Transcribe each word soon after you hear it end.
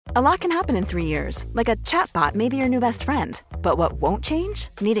A lot can happen in 3 years, like a chatbot may be your new best friend. But what won't change?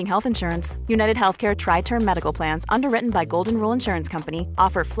 Needing health insurance. United Healthcare Tri-Term Medical Plans, underwritten by Golden Rule Insurance Company,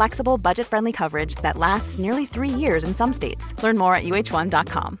 offer flexible, budget-friendly coverage that lasts nearly 3 years in some states. Learn more at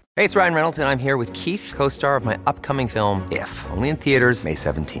uh1.com. Hey, it's Ryan Reynolds, and I'm here with Keith, co-star of my upcoming film, If, only in theaters May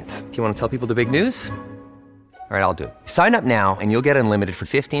 17th. Do you want to tell people the big news? All right, I'll do it. Sign up now and you'll get unlimited for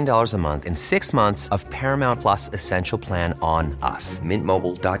 $15 a month and 6 months of Paramount Plus Essential Plan on us.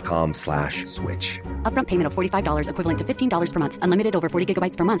 Mintmobile.com/switch. Upfront payment of $45 equivalent to $15 per month. Unlimited over 40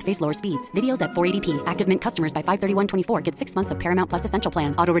 gigabytes per month. Face lower speeds. Videos at 480p. Active Mint customers by 531.24 get 6 months of Paramount Plus Essential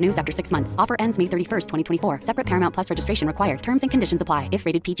Plan. Auto renews after 6 months. Offer ends May 31st, 2024. Separate Paramount Plus registration required. Terms and conditions apply if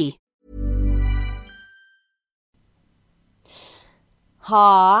rated PG.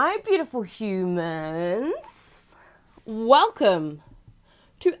 Hi, beautiful humans. Welcome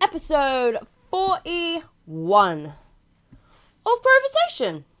to episode 41 of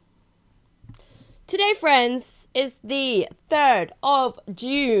Conversation. Today, friends, is the 3rd of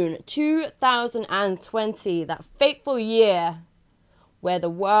June 2020, that fateful year where the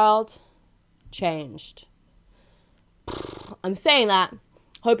world changed. I'm saying that,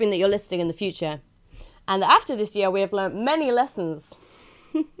 hoping that you're listening in the future, and that after this year we have learned many lessons.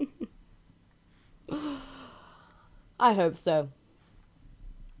 I hope so.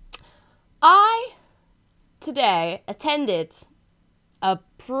 I, today, attended a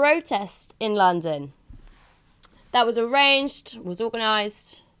protest in London that was organised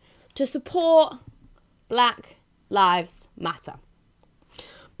to support Black Lives Matter.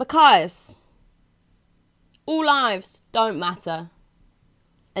 Because all lives don't matter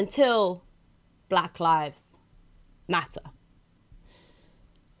until Black Lives Matter.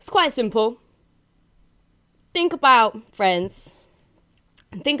 It's quite simple. Think about, friends,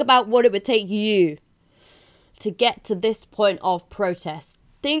 and think about what it would take you to get to this point of protest.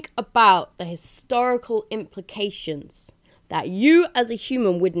 Think about the historical implications that you as a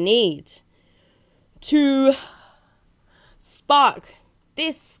human would need to spark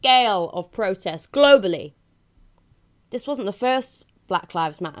this scale of protest globally. This wasn't the first Black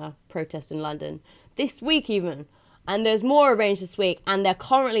Lives Matter protest in London. This week even. And there's more arranged this week, and they're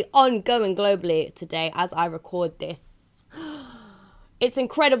currently ongoing globally today as I record this. It's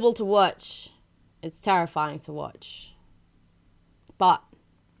incredible to watch. It's terrifying to watch. But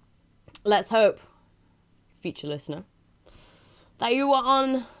let's hope, future listener, that you are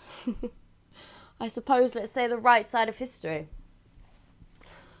on, I suppose, let's say, the right side of history.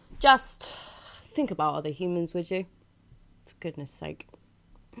 Just think about other humans, would you? For goodness sake.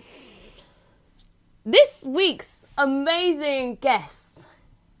 This week's amazing guest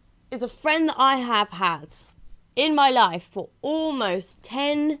is a friend that I have had in my life for almost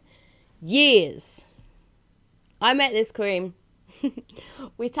 10 years. I met this cream.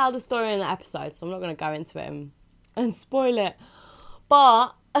 We tell the story in the episode, so I'm not going to go into it and spoil it.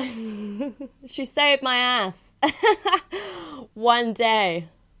 But she saved my ass one day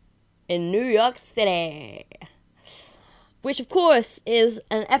in New York City, which of course is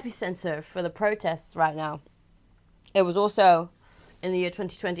an epicenter for the protests right now. It was also, in the year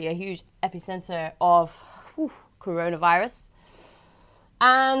 2020, a huge epicenter of coronavirus.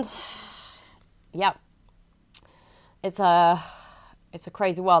 And, yeah, it's a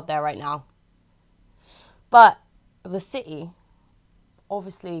crazy world there right now. But the city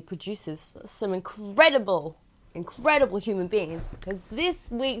obviously produces some incredible human beings, because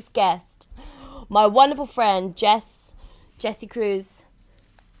this week's guest, my wonderful friend, Jesi Cruz,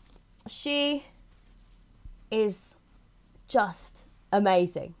 she is just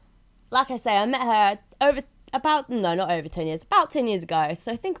amazing. Like I say, I met her about 10 years ago.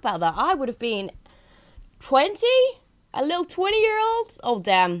 So think about that. I would have been 20, a little 20-year-old. Oh,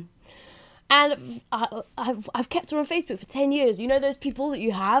 damn. And I've kept her on Facebook for 10 years. You know those people that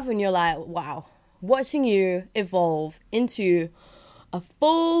you have and you're like, wow, watching you evolve into a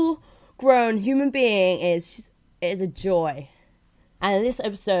full-grown human being is a joy. And this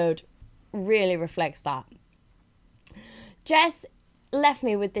episode really reflects that. Jess left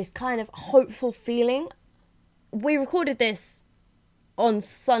me with this kind of hopeful feeling. We recorded this on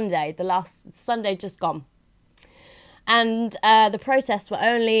Sunday, the last Sunday just gone. And the protests were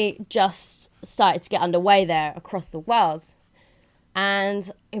only just started to get underway there across the world. And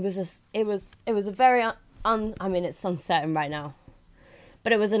it was a very, it's uncertain right now.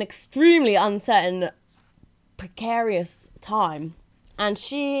 But it was an extremely uncertain, precarious time. And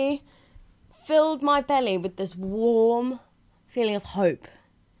she filled my belly with this warm feeling of hope.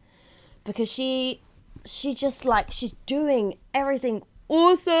 Because she's doing everything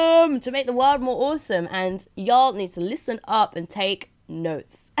awesome to make the world more awesome. And y'all need to listen up and take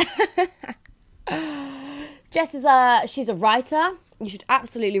notes. Jess she's a writer. You should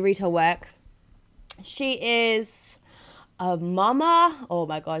absolutely read her work. She is a mama. Oh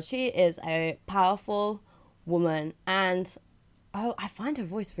my God, she is a powerful woman. And I find her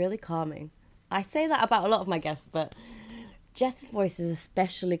voice really calming. I say that about a lot of my guests, but Jess's voice is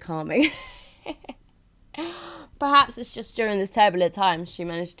especially calming. Perhaps it's just during this turbulent time she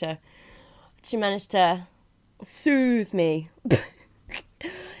managed to soothe me.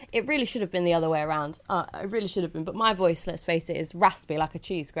 It really should have been the other way around. It really should have been. But my voice, let's face it, is raspy like a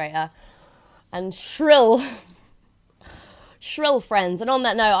cheese grater and shrill. Shrill, friends. And on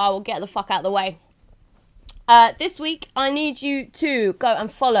that note, I will get the fuck out of the way. This week, I need you to go and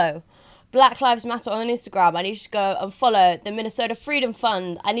follow Black Lives Matter on Instagram. I need you to go and follow the Minnesota Freedom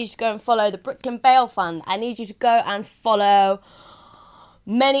Fund. I need you to go and follow the Brooklyn Bail Fund. I need you to go and follow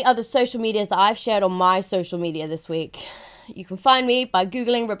many other social medias that I've shared on my social media this week. You can find me by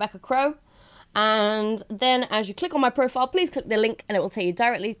Googling Rebecca Crow. And then as you click on my profile, please click the link and it will take you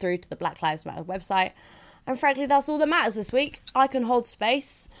directly through to the Black Lives Matter website. And frankly, that's all that matters this week. I can hold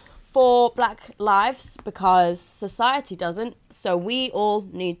space for Black lives because society doesn't. So we all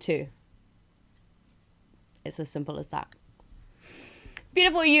need to. It's as simple as that.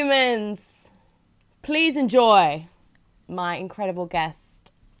 Beautiful humans, please enjoy my incredible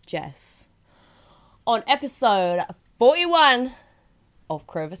guest, Jess, on episode 41 of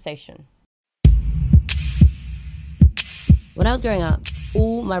Crowversation. When I was growing up,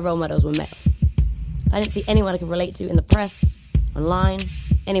 all my role models were male. I didn't see anyone I could relate to in the press, online,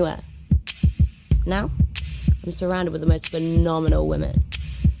 anywhere. Now, I'm surrounded with the most phenomenal women.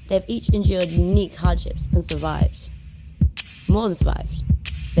 They've each endured unique hardships and survived. More than survived,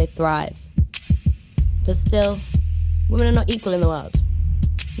 they thrive. But still, women are not equal in the world,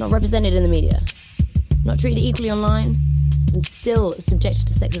 not represented in the media, not treated equally online, and still subjected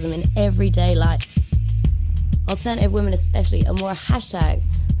to sexism in everyday life. Alternative women especially are more a hashtag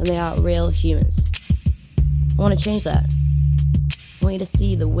than they are real humans. I want to change that. I want you to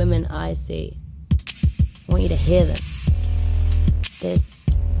see the women I see. I want you to hear them. This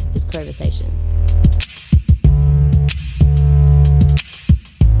is Crowversation.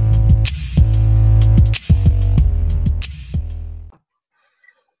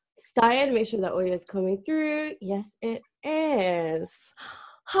 Started, make sure that audio is coming through. Yes, it is.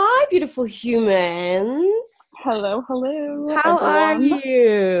 Hi, beautiful humans. Hello, hello. How are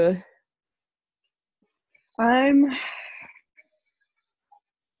you? I'm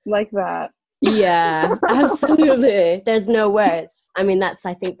like that. Yeah, absolutely. There's no words. I mean, that's,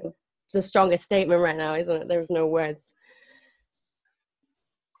 I think, the strongest statement right now, isn't it? There's no words.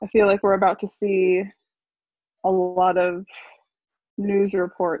 I feel like we're about to see a lot of news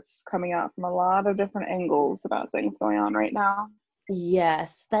reports coming out from a lot of different angles about things going on right now.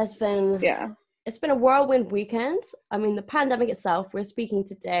 Yes, it's been a whirlwind weekend. I mean, the pandemic itself, we're speaking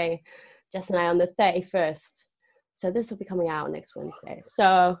today, Jess and I, on the 31st. So this will be coming out next Wednesday.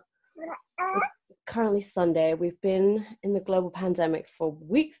 So it's currently Sunday. We've been in the global pandemic for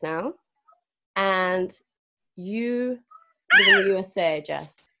weeks now. And you live in the USA,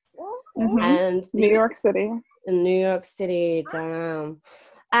 Jess. Mm-hmm. And New York City. In New York City, damn.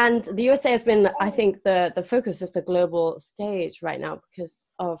 And the USA has been, I think, the focus of the global stage right now because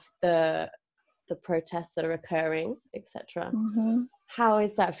of the protests that are occurring, etc. Mm-hmm. How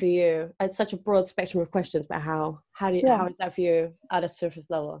is that for you? It's such a broad spectrum of questions, but how is that for you at a surface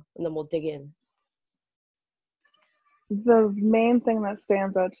level? And then we'll dig in. The main thing that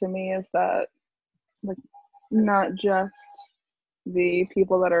stands out to me is that, like, not just the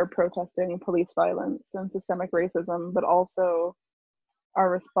people that are protesting police violence and systemic racism, but also our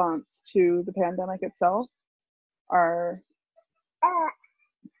response to the pandemic itself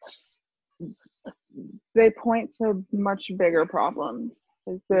they point to much bigger problems.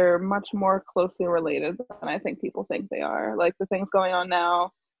 Like, they're much more closely related than I think people think they are. Like, the things going on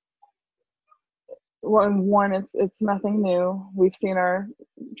now, one, it's nothing new. We've seen our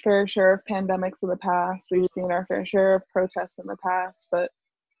fair share of pandemics in the past. We've seen our fair share of protests in the past. But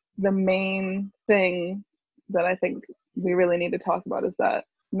the main thing that I think we really need to talk about is that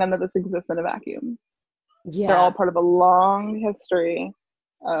none of this exists in a vacuum. Yeah. They're all part of a long history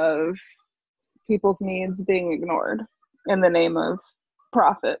of people's needs being ignored in the name of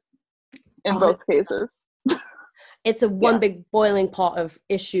profit in both cases. It's one big boiling pot of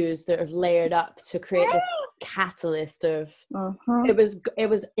issues that are layered up to create this catalyst of it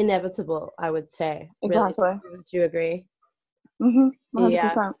was inevitable, I would say. Exactly. Really. Do you agree? 100%.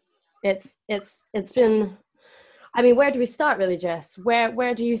 Yeah. It's been, I mean, where do we start really, Jess?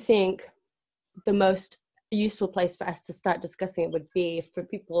 Where do you think the most useful place for us to start discussing it would be for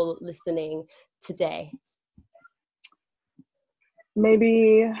people listening today?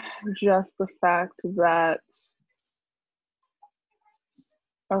 Maybe just the fact that,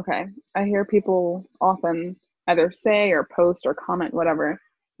 okay, I hear people often either say or post or comment, whatever,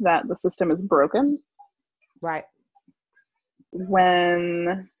 that the system is broken. Right.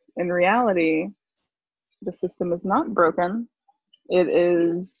 When in reality, the system is not broken. It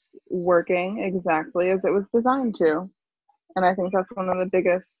is working exactly as it was designed to. And I think that's one of the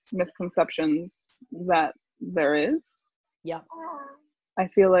biggest misconceptions that there is. Yeah. I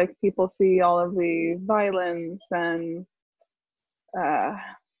feel like people see all of the violence and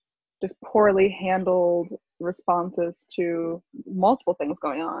just poorly handled responses to multiple things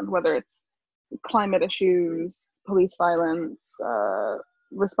going on, whether it's climate issues, police violence,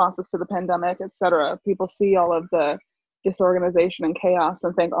 responses to the pandemic, etc. People see all of the disorganization and chaos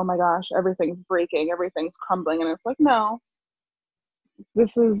and think, oh my gosh, everything's breaking, everything's crumbling. And it's like, no,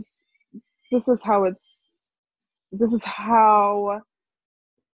 this is how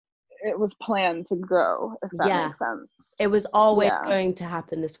it was planned to go, if that makes sense. It was always going to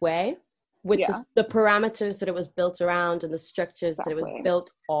happen this way, with the parameters that it was built around and the structures that it was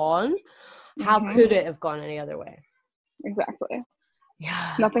built on. How could it have gone any other way? Exactly.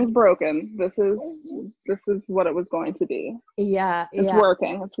 Yeah. Nothing's broken. This is what it was going to be. Yeah. It's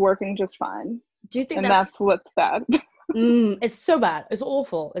working. It's working just fine. Do you think and that's what's bad? It's so bad. It's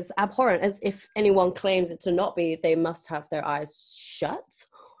awful. It's abhorrent. As if anyone claims it to not be, they must have their eyes shut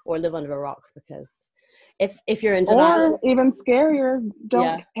or live under a rock, because if you're in denial, or even scarier,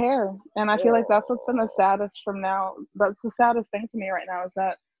 don't care. And I feel like that's what's been the saddest that's the saddest thing to me right now, is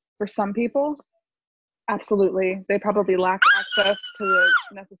that for some people, absolutely, they probably lack access to the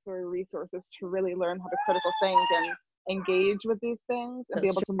necessary resources to really learn how to critical think and engage with these things and be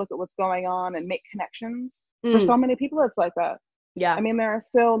able to look at what's going on and make connections. For so many people, it's like that. Yeah. I mean, there are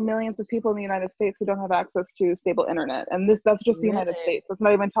still millions of people in the United States who don't have access to stable internet. And that's just the United States. It's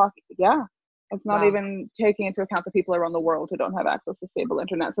not even talking. Yeah. It's not even taking into account the people around the world who don't have access to stable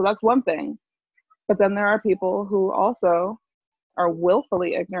internet. So that's one thing. But then there are people who also are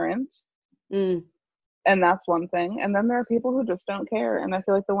willfully ignorant. And that's one thing. And then there are people who just don't care. And I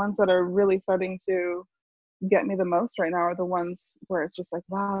feel like the ones that are really starting to get me the most right now are the ones where it's just like,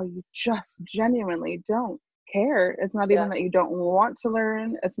 wow, you just genuinely don't care. It's not even that you don't want to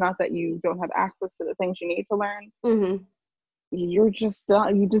learn. It's not that you don't have access to the things you need to learn. You just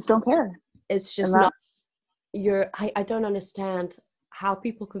don't care. It's just I don't understand how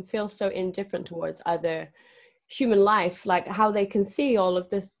people can feel so indifferent towards other human life, like how they can see all of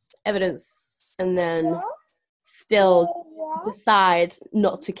this evidence and then still decide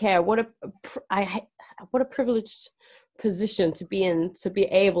not to care. What a privileged position to be in, to be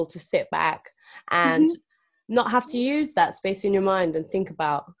able to sit back and not have to use that space in your mind and think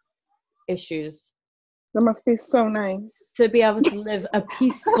about issues. That must be so nice. To be able to live a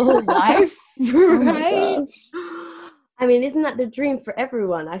peaceful life, right? I mean, isn't that the dream for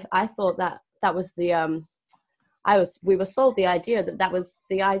everyone? I thought that was the we were sold the idea that was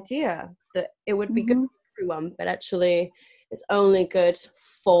the idea, that it would be good for everyone, but actually it's only good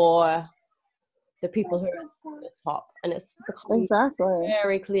for the people who are at the top. And it's become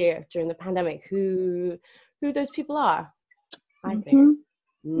very clear during the pandemic who those people are, I think.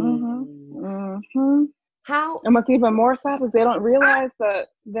 How? And what's even more sad is they don't realize that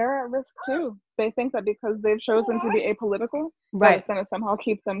they're at risk too. They think that because they've chosen to be apolitical, that it's going to somehow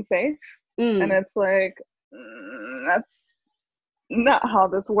keep them safe. And it's like, that's not how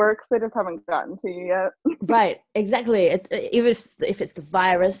this works. They just haven't gotten to you yet. Right, exactly. Even if it's the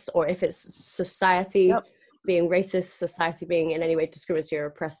virus, or if it's society being racist, society being in any way discriminatory or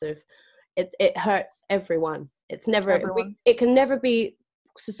oppressive, it hurts everyone. It's never, it can never be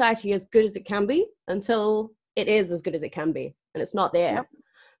society as good as it can be until it is as good as it can be, and it's not there.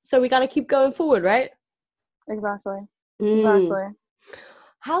 So we got to keep going forward, right? Exactly.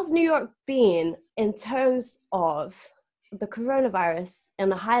 How's New York been in terms of the coronavirus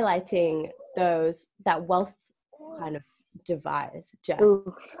and highlighting that wealth kind of divide, Jess?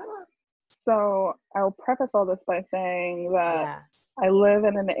 So I'll preface all this by saying that I live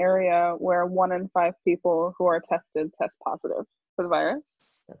in an area where 1 in 5 people who are tested test positive for the virus.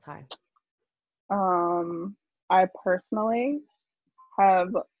 That's high. I personally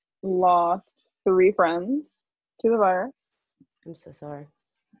have lost 3 friends to the virus. I'm so sorry.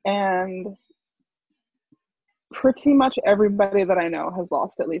 And pretty much everybody that I know has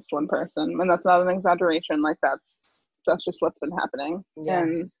lost at least one person. And that's not an exaggeration. Like that's just what's been happening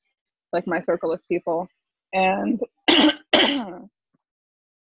in like my circle of people. And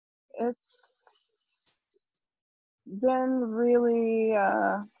been really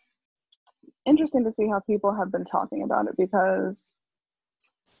interesting to see how people have been talking about it, because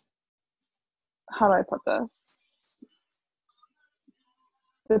how do I put this?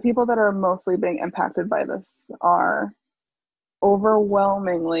 The people that are mostly being impacted by this are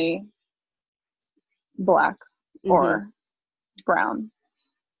overwhelmingly Black or brown.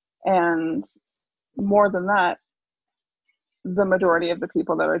 And more than that, the majority of the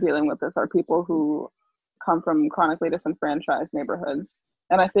people that are dealing with this are people who come from chronically disenfranchised neighborhoods.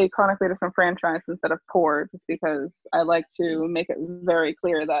 And I say chronically disenfranchised instead of poor, just because I like to make it very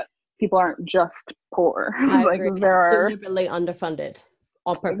clear that people aren't just poor. Like agree. There are deliberately underfunded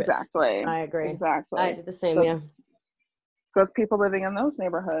on purpose. Exactly. I agree. Exactly. I did the same. Yeah. So it's people living in those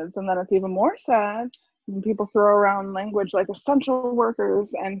neighborhoods, and then it's even more sad when people throw around language like essential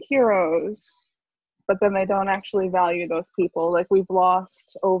workers and heroes, but then they don't actually value those people. Like, we've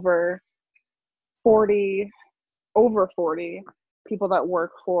lost over 40 people that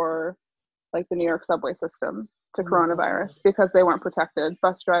work for like the New York subway system to coronavirus because they weren't protected.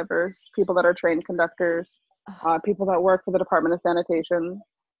 Bus drivers, people that are train conductors, people that work for the Department of Sanitation.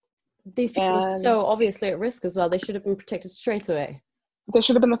 These people are so obviously at risk as well. They should have been protected straight away. They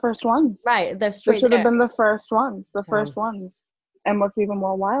should have been the first ones. Right, they should have been the first ones. First ones. And what's even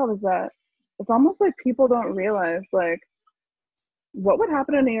more wild is that it's almost like people don't realize, like, what would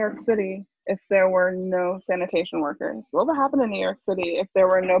happen in New York City if there were no sanitation workers? What would happen in New York City if there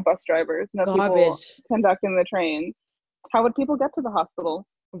were no bus drivers, no people conducting the trains? How would people get to the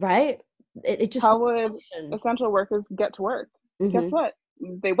hospitals? Right. It just. How would essential workers get to work? Guess what?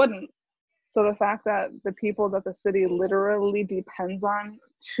 They wouldn't. So the fact that the people that the city literally depends on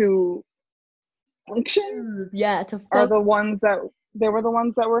to function, are the ones that were the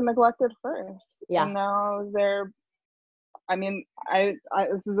ones that were neglected first. Yeah. And now they're. I mean, I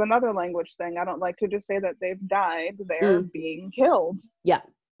this is another language thing. I don't like to just say that they've died. They're being killed. Yeah.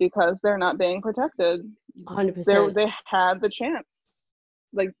 Because they're not being protected. 100%. They had the chance.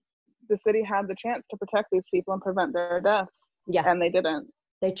 Like, the city had the chance to protect these people and prevent their deaths. Yeah. And they didn't.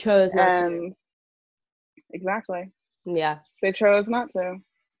 They chose not to. Exactly. Yeah. They chose not to.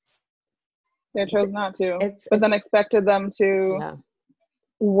 But then expected them to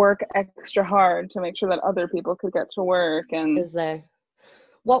work extra hard to make sure that other people could get to work. And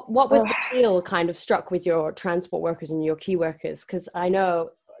what was the deal kind of struck with your transport workers and your key workers? Because I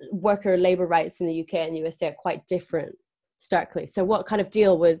know worker labor rights in the UK and USA are quite different, starkly. So what kind of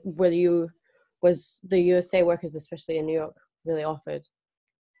deal was the USA workers, especially in New York, really offered,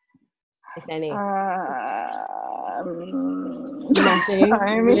 if any? Nothing.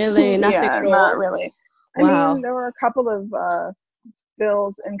 Really, nothing at all. Not really. I mean, there were a couple of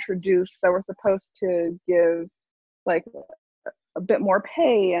bills introduced that were supposed to give like a bit more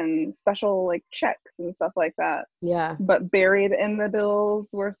pay and special like checks and stuff like that. Yeah. But buried in the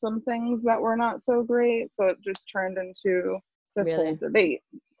bills were some things that were not so great. So it just turned into this whole debate.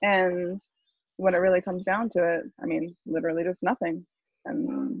 And when it really comes down to it, I mean, literally just nothing.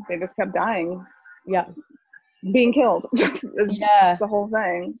 And they just kept dying. Yeah. Being killed. Yeah. It's the whole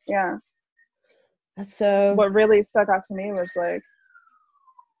thing. Yeah. That's so. What really stuck out to me was like,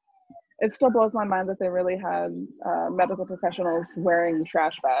 it still blows my mind that they really had medical professionals wearing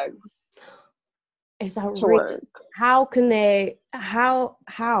trash bags. Is that to work. How can they? How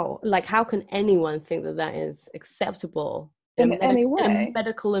can anyone think that is acceptable in any way? In a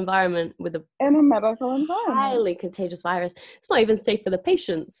medical environment in a medical environment, highly contagious virus. It's not even safe for the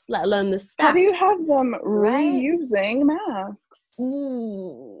patients, let alone the staff. How do you have them reusing masks?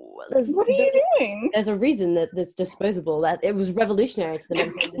 Ooh, what are you doing? There's a reason that it's disposable. That it was revolutionary to the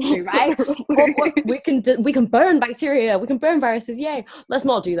medical industry, right? We can burn bacteria, we can burn viruses. Yay! Let's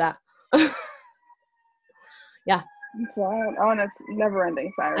not do that. Yeah. It's wild. Oh, and it's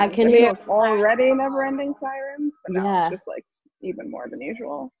never-ending sirens. I hear it was already never-ending sirens, but now it's just like even more than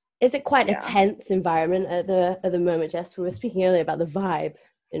usual. Is it quite a tense environment at the moment, Jess? We were speaking earlier about the vibe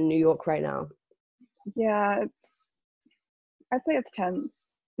in New York right now. Yeah, I'd say it's tense.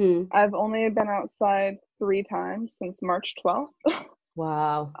 I've only been outside 3 times since March 12th.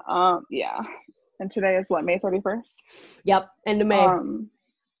 Wow. Yeah. And today is what, May 31st? Yep, end of May.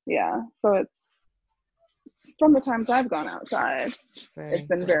 Yeah. So it's from the times I've gone outside, it's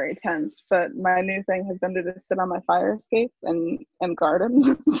been very tense. But my new thing has been to just sit on my fire escape and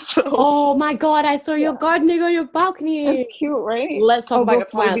garden. So, oh my God, I saw your gardening on your balcony. It's cute, right? Let's talk about your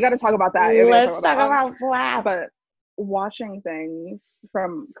plants. We got to talk about that. Let's talk about plants. But watching things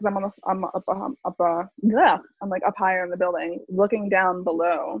from, because I'm up higher in the building, looking down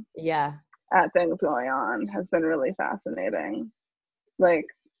below. Yeah. At things going on has been really fascinating. Like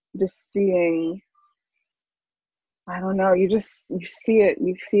just seeing. I don't know, you see it,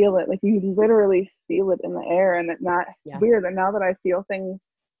 you feel it, like you literally feel it in the air. And it's weird that now that I feel things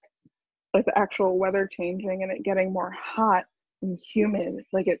like the actual weather changing and it getting more hot and humid,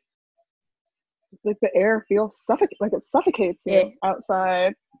 like the air feels like it suffocates you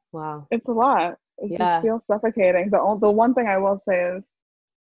outside. Wow. It's a lot. It just feels suffocating. The one thing I will say is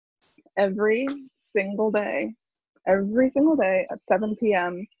every single day at 7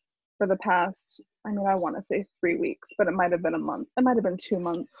 p.m. for the past, I want to say 3 weeks, but it might have been a month. It might have been 2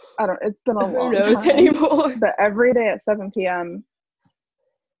 months. It's been a long time. Who knows anymore? But every day at 7 p.m.,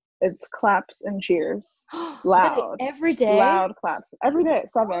 it's claps and cheers. Loud. Really? Every day? Loud claps. Every day at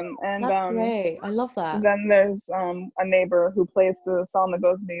 7. And that's great. I love that. Then there's a neighbor who plays the song that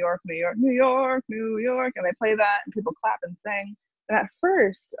goes, New York, New York, New York, New York. And they play that and people clap and sing. And at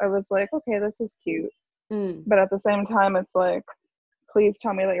first I was like, okay, this is cute. But at the same time, it's like, please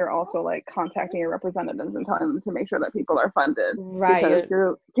tell me that you're also like contacting your representatives and telling them to make sure that people are funded. Right.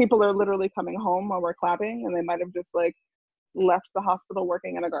 Because people are literally coming home while we're clapping, and they might have just like left the hospital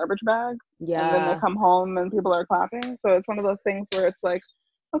working in a garbage bag. Yeah. And then they come home and people are clapping. So it's one of those things where it's like,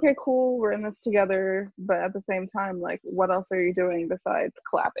 okay, cool, we're in this together. But at the same time, like, what else are you doing besides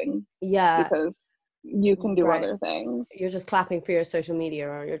clapping? Yeah. Because you can do other things. You're just clapping for your social media,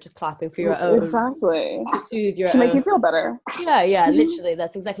 or you're just clapping for your own. Exactly. To soothe your to make you feel better. Yeah, literally.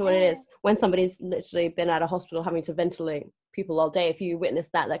 That's exactly what it is. When somebody's literally been at a hospital having to ventilate people all day, if you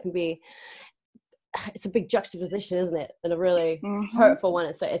witness that can be, it's a big juxtaposition, isn't it? And a really hurtful one.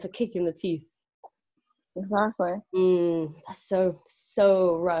 It's a kick in the teeth. Exactly. That's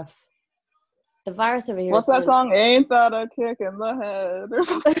so rough. The virus over here. What's that song? Ain't that a kick in the head? Or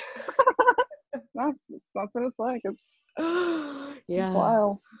something. That's what it's like. It's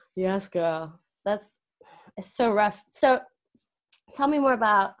wild. Yes, girl. It's so rough. So tell me more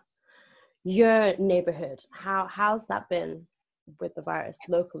about your neighborhood. How's that been with the virus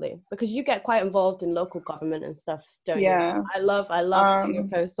locally? Because you get quite involved in local government and stuff, don't you? I love seeing your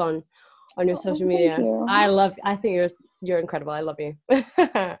posts on your social media. I think you're incredible. I love you.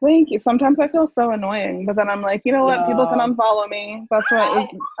 Thank you. Sometimes I feel so annoying, but then I'm like, you know what? People can unfollow me. That's right.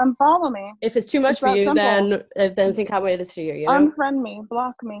 Unfollow me. If it's too much for you, then think how it is to you. You know? Unfriend me,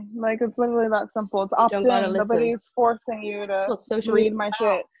 block me. Like, it's literally that simple. It's opt-in. Nobody's forcing you to read my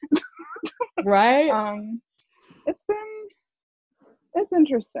shit. Right? It's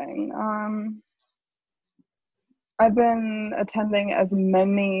interesting. I've been attending as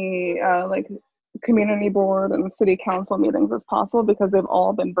many like community board and city council meetings as possible because they've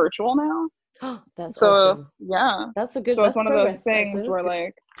all been virtual now. That's awesome. Yeah, that's a good. So it's one of those things where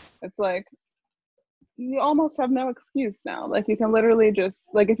like it's like you almost have no excuse now. Like, you can literally just,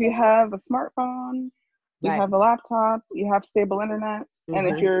 like, if you have a smartphone, you have a laptop, you have stable internet, and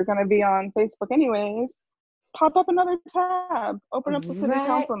if you're going to be on Facebook anyways, pop up another tab, open up the city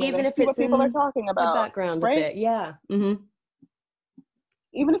council meeting, even if see what people are talking about. The background a bit, yeah.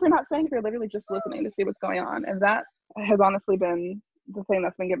 Even if you're not saying, you're literally just listening to see what's going on. And that has honestly been the thing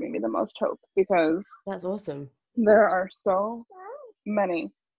that's been giving me the most hope, because that's awesome. There are so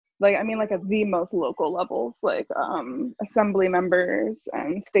many, like, I mean, like at the most local levels, like assembly members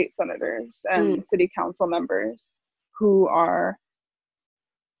and state senators and city council members who are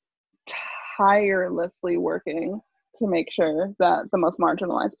tirelessly working to make sure that the most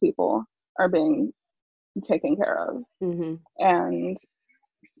marginalized people are being taken care of. And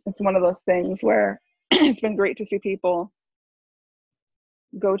it's one of those things where it's been great to see people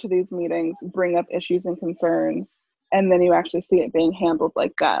go to these meetings, bring up issues and concerns, and then you actually see it being handled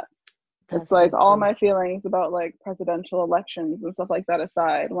like that. That's it's like awesome. All my feelings about like presidential elections and stuff like that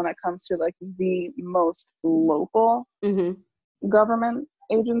aside, when it comes to like the most local government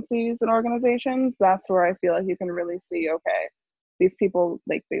agencies and organizations, that's where I feel like you can really see, okay, these people,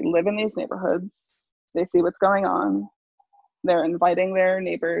 like, they live in these neighborhoods, they see what's going on, they're inviting their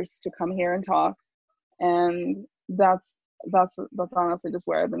neighbors to come here and talk, and that's honestly just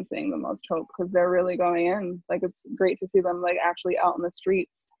where I've been seeing the most hope, because they're really going in. Like, it's great to see them like actually out in the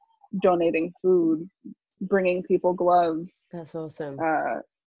streets donating food, bringing people gloves. That's awesome.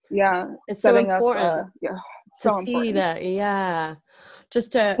 It's so important up, so to see important. That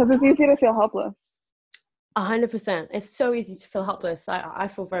just to, because it's easy to feel helpless. 100%. It's so easy to feel helpless. I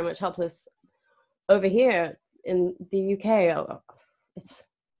feel very much helpless over here in the UK.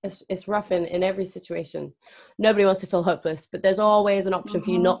 It's rough in every situation. Nobody wants to feel hopeless, but there's always an option for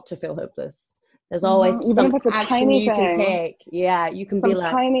you not to feel hopeless. There's always some action you can take. Yeah, you can be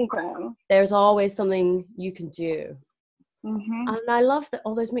like, tiny thing. There's always something you can do Mm-hmm. And I love that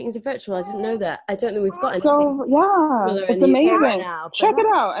all those meetings are virtual. I didn't know that. I don't think we've got anything So yeah, similar in it's the UK amazing. right now. Check it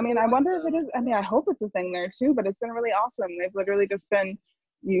out. I mean, I wonder if it is. I mean, I hope it's a thing there too. But it's been really awesome. They've literally just been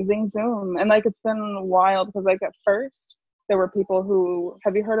using Zoom, and like it's been wild because like at first there were people who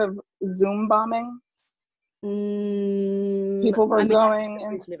have you heard of Zoom bombing? People were going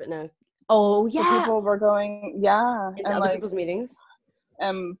and but no. Oh so yeah. people were going Into and other like people's meetings.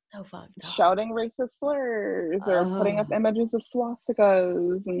 So shouting racist slurs or putting up images of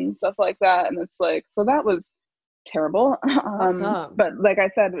swastikas and stuff like that, and it's like, so that was terrible. But like I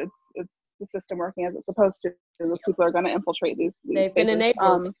said, it's the system working as it's supposed to. Those people are going to infiltrate these They've been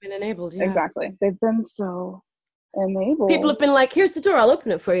enabled. They've been enabled. Yeah. Exactly. They've been so enabled. People have been like, "Here's the door. I'll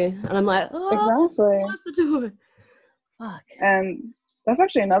open it for you," and I'm like, "Oh, exactly. Where's the door?" Fuck. And that's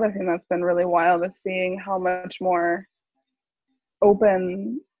actually another thing that's been really wild is seeing how much more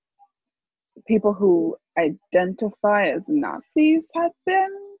open people who identify as Nazis have been.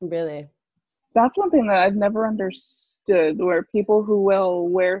 Really? That's one thing that I've never understood, where people who will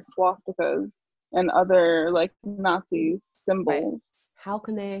wear swastikas and other like Nazi symbols. Right. How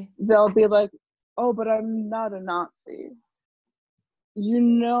can they? They'll be like, oh, but I'm not a Nazi. You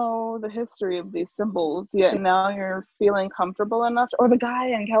know the history of these symbols, yet now you're feeling comfortable enough. Or the guy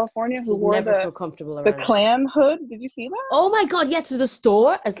in California who wore feel comfortable the Klan hood. Did you see that? Oh my God, yeah, to the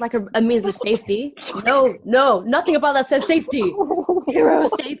store as like a means of safety. No, nothing about that says safety. Hero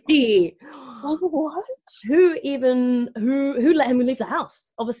safety. What? Who let him leave the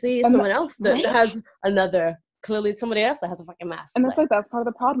house? Obviously someone else that has clearly somebody else that has a fucking mask. And it's like that's part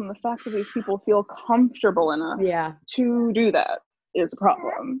of the problem. The fact that these people feel comfortable enough to do that is a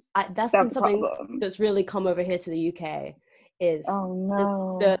problem. That's been something that's really come over here to the UK is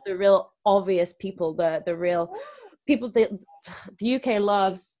the real obvious people, the real people that the UK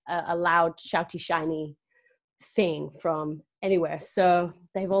loves a loud, shouty, shiny thing from anywhere. So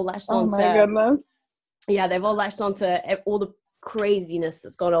they've all latched on they've all latched on to all the craziness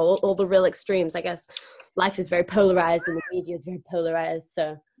that's gone on, all the real extremes. I guess life is very polarized and the media is very polarized.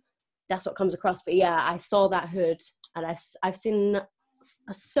 So that's what comes across. But yeah, I saw that hood. And I've seen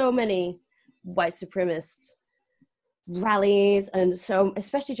so many white supremacist rallies, and so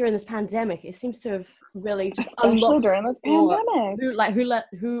especially during this pandemic, it seems to have really just unlocked during this pandemic.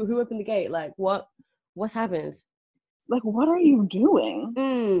 Who opened the gate? Like what's happened? Like what are you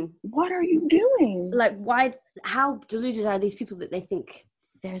doing? What are you doing? Like why? How deluded are these people that they think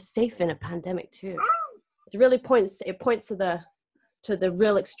they're safe in a pandemic too? It really points to the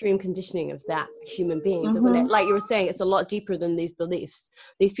real extreme conditioning of that human being, doesn't it? Like you were saying, it's a lot deeper than these beliefs.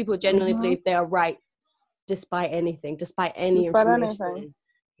 These people genuinely believe they are right despite anything, despite any information. Anything.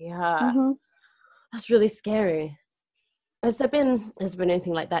 Yeah. That's really scary. Has there been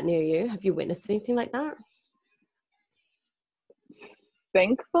anything like that near you? Have you witnessed anything like that?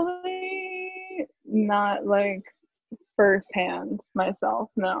 Thankfully, not like firsthand myself,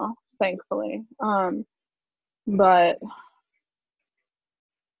 no, thankfully. But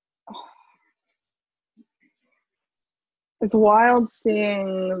it's wild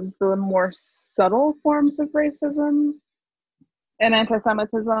seeing the more subtle forms of racism and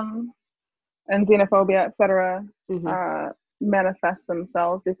anti-Semitism and xenophobia, etc., manifest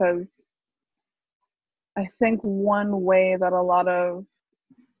themselves, because I think one way that a lot of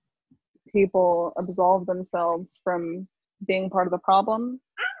people absolve themselves from being part of the problem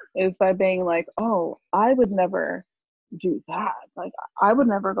is by being like, oh, I would never do that. Like, I would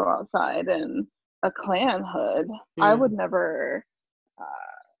never go outside in a Klan hood. I would never,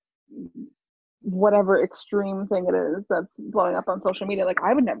 whatever extreme thing it is that's blowing up on social media, like,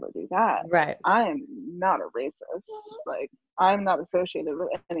 I would never do that. Right. I am not a racist. Like, I'm not associated with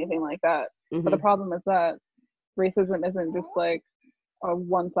anything like that. But the problem is that racism isn't just like a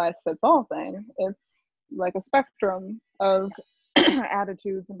one-size-fits-all thing. It's like a spectrum of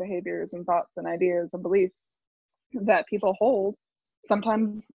attitudes and behaviors and thoughts and ideas and beliefs that people hold,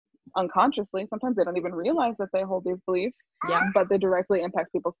 sometimes unconsciously. Sometimes they don't even realize that they hold these beliefs, but they directly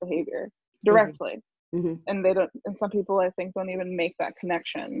impact people's behavior directly. And they don't, and some people, I think, don't even make that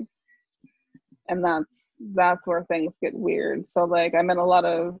connection, and that's where things get weird. So like, I'm in a lot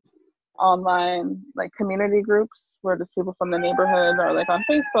of online like community groups where just people from the neighborhood are like on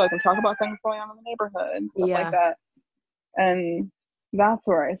Facebook and talk about things going on in the neighborhood and stuff like that. And that's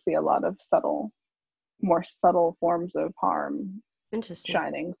where I see a lot of more subtle forms of harm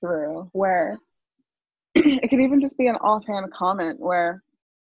shining through, where it could even just be an offhand comment where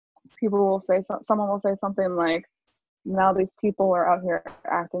people will say, someone will say something like, now these people are out here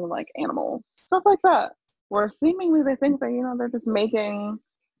acting like animals, stuff like that, where seemingly they think that, you know, they're just making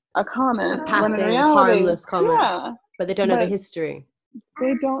a comment, passing, when in reality, harmless comment. But they don't know the But history.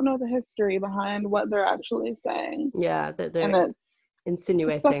 they don't know the history behind what they're actually saying. Yeah, that And they're it's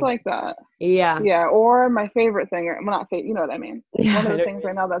insinuating. stuff like that. Yeah. Yeah, or my favorite thing, or well, not favorite, you know what I mean. Yeah, One of I the don't things know.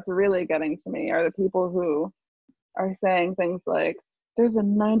 right now that's really getting to me are the people who are saying things like, there's a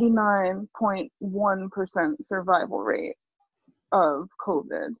 99.1% survival rate of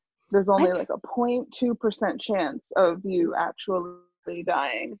COVID. There's only What? like a 0.2% chance of you actually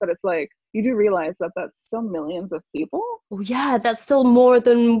dying. But it's like, you do realize that that's still millions of people? Oh, yeah, that's still more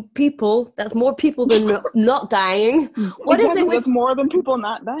than people. That's more people than not dying. What is Exactly, it with that's more than people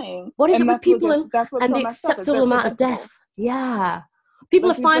not dying. what is it And with that's what people that's what's and so the messed up, is acceptable they're amount of predictable. death? Yeah.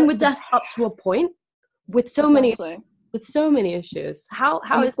 People are Like, fine with death up to a point with so many issues. How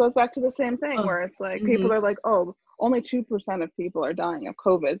And this is goes back to the same thing oh, where it's like, mhm. people are like, oh, only 2% of people are dying of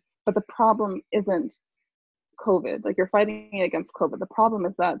COVID. But the problem isn't COVID. Like, you're fighting against COVID. The problem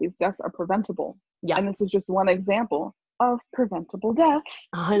is that these deaths are preventable. Yeah, And this is just one example of preventable deaths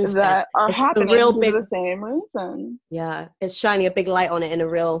 100%. that are It's a happening real due big to the same reason. yeah, it's shining a big light on it in a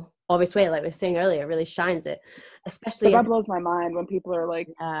real obvious way, like we were saying earlier. It really shines it, But especially that blows my mind when people are like,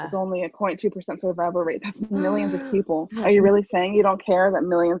 it's only a 0.2% survival rate. That's millions of people. Are that's you really saying you don't care that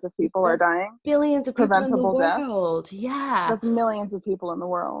millions of people are that's dying? billions of people in the Preventable deaths? world. Yeah, That's millions of people in the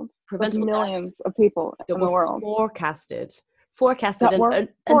world. That's preventable deaths millions of people that in were the world forecasted that were and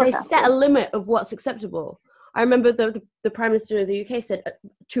they set a forecasted. limit of what's acceptable. I remember the Prime Minister of the UK said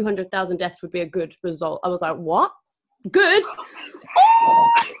 200,000 deaths would be a good result. I was like, what? Good?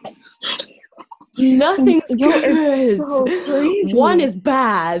 Nothing's good. It's so crazy. 1 is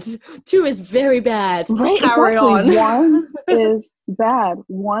bad. 2 is very bad. Right, Carry exactly. on. 1 is bad.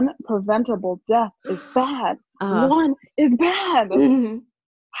 1 preventable death is bad. 1 is bad. Mhm.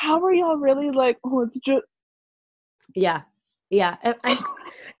 How are y'all really like, oh, it's just... Yeah.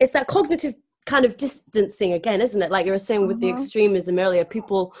 It's that cognitive kind of distancing again, isn't it? Like you were saying with the extremism earlier,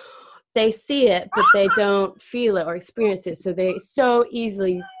 people, they see it, but they don't feel it or experience it. So they so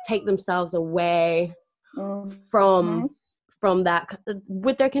easily take themselves away from that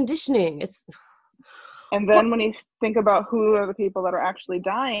with their conditioning. And then when you think about who are the people that are actually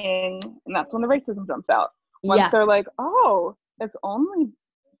dying, and that's when the racism jumps out. Once they're like, oh, it's only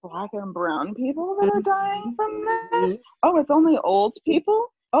Black and brown people that are dying from this? Oh, it's only old people?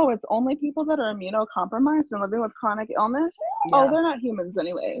 Oh, it's only people that are immunocompromised and living with chronic illness? Yeah. Oh, they're not humans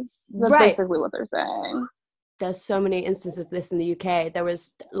anyways. That's Right. basically what they're saying. There's so many instances of this in the UK. There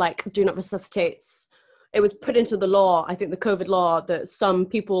was like do not resuscitates. It was put into the law, I think the COVID law, that some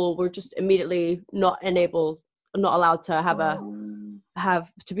people were just immediately not allowed to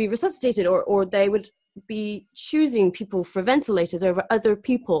have to be resuscitated, or they would be choosing people for ventilators over other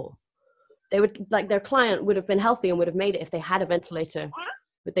people. They would, like, their client would have been healthy and would have made it if they had a ventilator,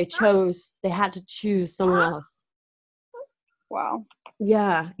 but they had to choose someone else. Wow.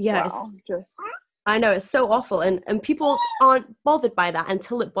 Yeah. Wow. I know, it's so awful, and people aren't bothered by that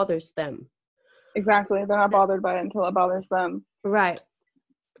until it bothers them. Exactly. They're not bothered by it until it bothers them. Right.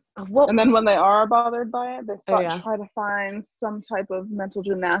 And then when they are bothered by it, they yeah. try to find some type of mental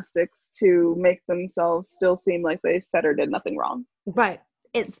gymnastics to make themselves still seem like they said or did nothing wrong. Right.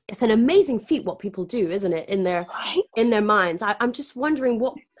 It's an amazing feat what people do, isn't it, in their minds. I'm just wondering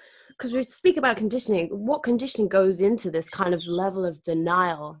because we speak about conditioning, what conditioning goes into this kind of level of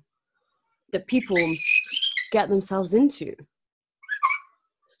denial that people get themselves into?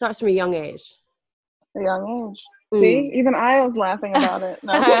 Starts from a young age. A young age. See, even I was laughing about it.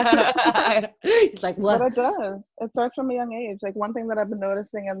 No. It's like, what? But it does. It starts from a young age. Like, one thing that I've been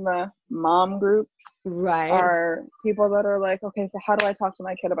noticing in the mom groups are people that are like, okay, so how do I talk to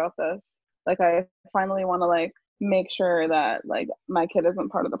my kid about this? Like, I finally want to like make sure that like my kid isn't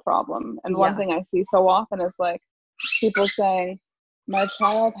part of the problem. And one thing I see so often is like people saying, my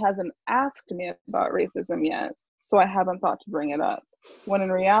child hasn't asked me about racism yet, so I haven't thought to bring it up. When in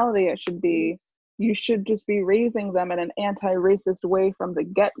reality, it should be, you should just be raising them in an anti-racist way from the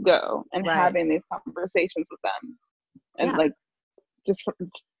get-go and having these conversations with them. And like,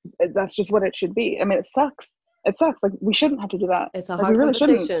 that's just what it should be. I mean, it sucks. It sucks. Like, we shouldn't have to do that. It's a like, hard we really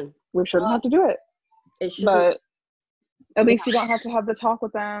conversation. Shouldn't. We shouldn't have to do it. It shouldn't. But at least you don't have to have the talk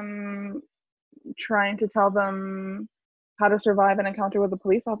with them trying to tell them how to survive an encounter with a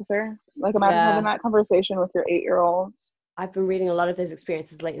police officer. Like, imagine having that conversation with your 8-year-old. I've been reading a lot of those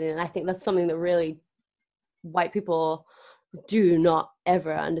experiences lately, and I think that's something that really white people do not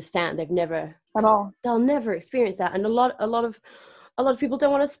ever understand. They've never at all. They'll never experience that, and a lot of people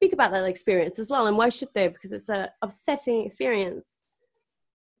don't want to speak about that experience as well. And why should they? Because it's a upsetting experience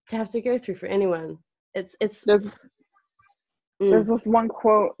to have to go through for anyone. There's this one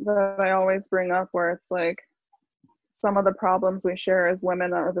quote that I always bring up where it's like, some of the problems we share as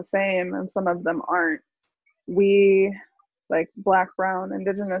women are the same and some of them aren't. We, like Black, brown,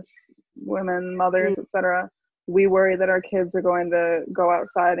 Indigenous women, mothers, etc., we worry that our kids are going to go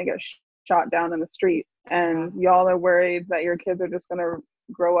outside and get shot down in the street. And y'all are worried that your kids are just going to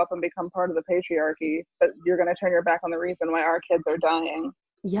grow up and become part of the patriarchy, but you're going to turn your back on the reason why our kids are dying.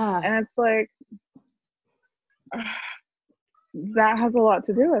 Yeah. And it's like, that has a lot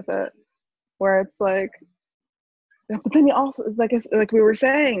to do with it, where it's like, but then you also, like we were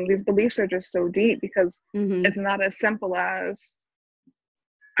saying, these beliefs are just so deep because it's not as simple as,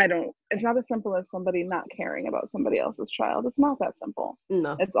 it's not as simple as somebody not caring about somebody else's child. It's not that simple.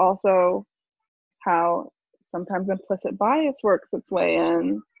 No. It's also how sometimes implicit bias works its way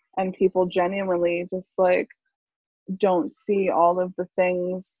in, and people genuinely just like don't see all of the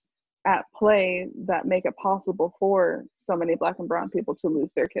things at play that make it possible for so many Black and brown people to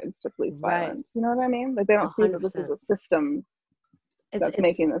lose their kids to police violence. You know what I mean? Like, they don't 100%. See that this is a system that's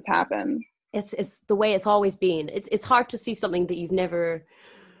making this happen. It's the way it's always been. It's hard to see something that you've never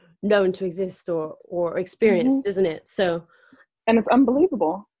known to exist or experienced, isn't it? So, and it's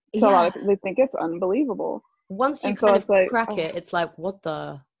unbelievable. So a lot of people, they think it's unbelievable. Once you kind of crack it, it's like,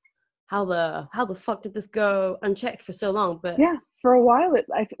 how the fuck did this go unchecked for so long? But yeah, for a while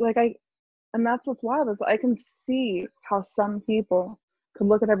and that's what's wild, is I can see how some people could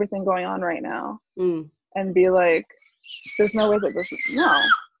look at everything going on right now and be like, there's no way that this is, no.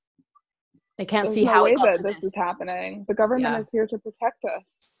 I can't There's see no how way it got that to this is happening. The government is here to protect us,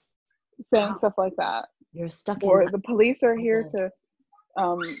 saying stuff like that. You're stuck or in the police are here to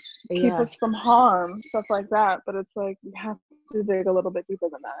keep us from harm, stuff like that. But it's like, we have to dig a little bit deeper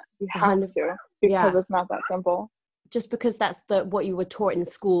than that. We have to, because it's not that simple. Just because that's what you were taught in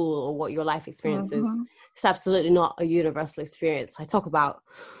school or what your life experience is, it's absolutely not a universal experience. I talk about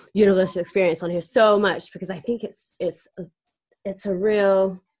universal experience on here so much because I think it's a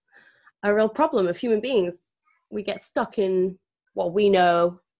real problem of human beings. We get stuck in what we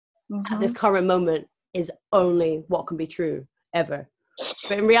know at this current moment is only what can be true ever.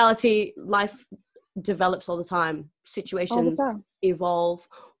 But in reality, life develops all the time. Situations evolve.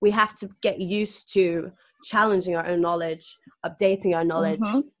 We have to get used to challenging our own knowledge, updating our knowledge.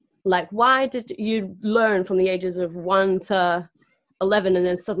 Like, why did you learn from the ages of 1 to 11 and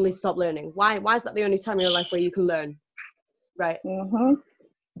then suddenly stop learning? Why is that the only time in your life where you can learn? Right.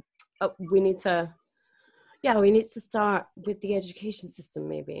 We need to start with the education system,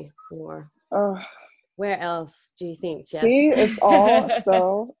 maybe, or where else do you think, Jess? See, it's all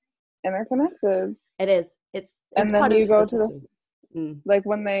so interconnected. It is. It's and then part you of go the to system. Like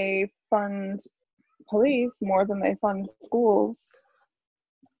when they fund police more than they fund schools.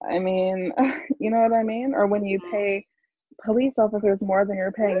 I mean, you know what I mean? Or when you pay police officers more than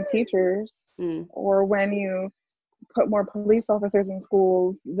you're paying teachers, or when you put more police officers in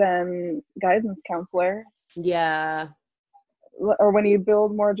schools than guidance counselors. Yeah. Or when you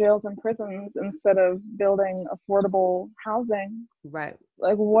build more jails and prisons instead of building affordable housing. Right.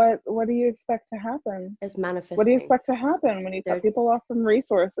 Like, what do you expect to happen? It's manifesting. What do you expect to happen when you cut people off from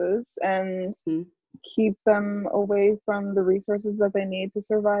resources and keep them away from the resources that they need to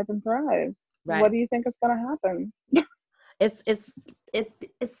survive and thrive? Right. What do you think is going to happen? It's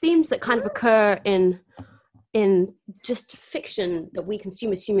themes that kind of occur in just fiction that we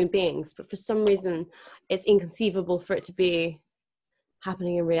consume as human beings, but for some reason it's inconceivable for it to be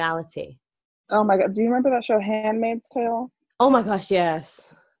happening in reality. Oh my god, do you remember that show Handmaid's Tale? Oh my gosh,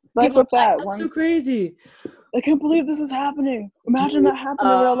 yes. Like people with that one, so crazy. I can't believe this is happening. Imagine that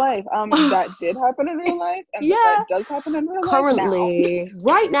happened in real life. That did happen in real life, and that does happen in real life currently now.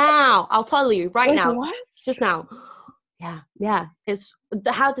 Right now, I'll tell you right now. What? Just now. Yeah. It's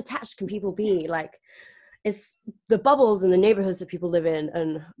how detached can people be? Like, it's the bubbles in the neighborhoods that people live in,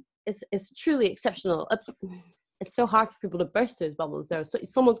 and it's truly exceptional. It's so hard for people to burst those bubbles, though. So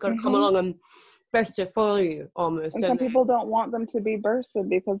someone's got to come along and burst it for you, almost. And some people don't want them to be bursted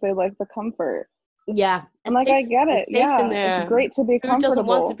because they like the comfort. Yeah. And like, I get it. Yeah, it's great to be comfortable. Who doesn't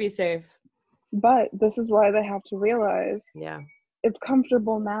want to be safe? But this is why they have to realize it's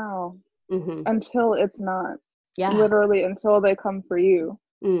comfortable now until it's not. Yeah. Literally until they come for you.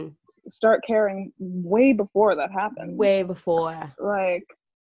 Start caring way before that happens. Way before. Like,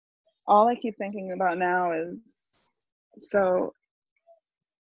 all I keep thinking about now is, so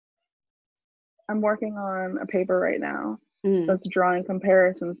I'm working on a paper right now that's drawing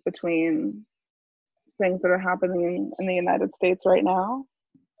comparisons between things that are happening in the United States right now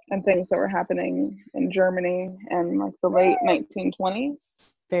and things that were happening in Germany in like the late 1920s.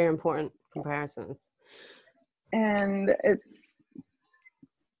 Very important comparisons. And it's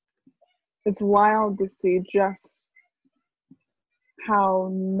wild to see just how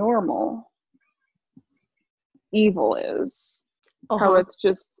normal evil is. Uh-huh. How it's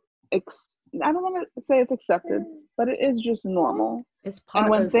just, I don't want to say it's accepted, but it is just normal. It's part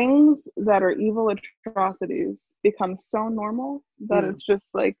and when of things that are evil atrocities become so normal that it's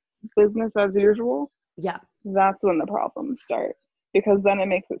just like business as usual, yeah. that's when the problems start. Because then it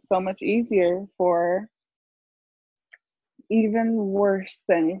makes it so much easier for even worse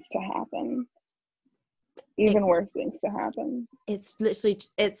things to happen. It's literally,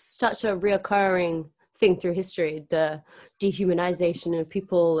 it's such a reoccurring thing through history, the dehumanization of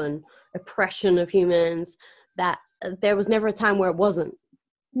people and oppression of humans, that there was never a time where it wasn't.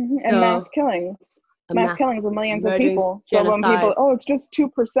 And So, mass killings of millions of people. So when people, it's just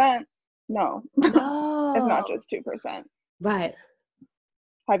 2%. No. It's not just 2%. Right.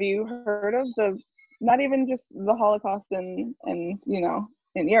 Have you heard of not even just the Holocaust in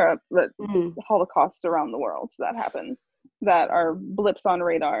Europe, but the Holocausts around the world that happen, that are blips on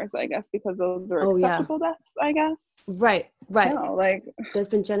radars, I guess, because those are acceptable deaths, I guess. Right. No, like, there's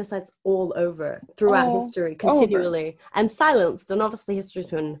been genocides all over throughout history, continually, and silenced, and obviously history's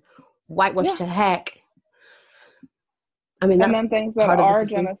been whitewashed to heck. I mean, and then things that are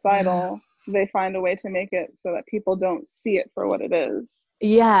genocidal, they find a way to make it so that people don't see it for what it is.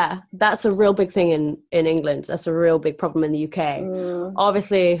 Yeah, that's a real big thing in England. That's a real big problem in the UK.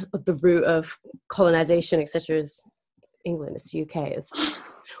 Obviously, the root of colonization, etc., is England. It's the UK. It's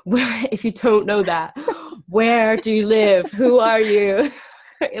where, if you don't know that, where do you live? Who are you?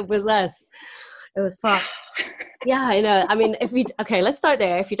 It was us. It was fucked. Yeah, I know. I mean, let's start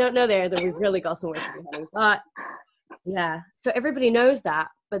there. If you don't know there, then we've really got some work to be having. But yeah, so everybody knows that.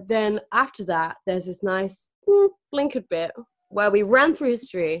 But then after that, there's this nice blinkered bit where we ran through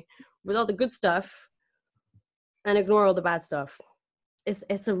history with all the good stuff and ignore all the bad stuff.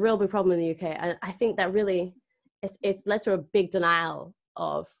 It's a real big problem in the UK. And I think that really, it's led to a big denial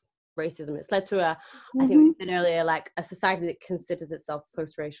of racism. It's led to I think we said earlier, like a society that considers itself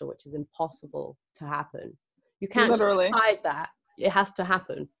post-racial, which is impossible to happen. You can't just hide that. It has to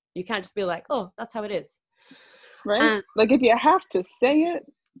happen. You can't just be like, oh, that's how it is. Right? And, like, if you have to say it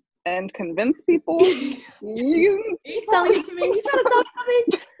and convince people, are you selling it to me? You trying to sell me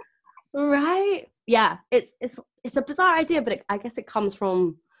something? Right? Yeah, it's a bizarre idea, but I guess it comes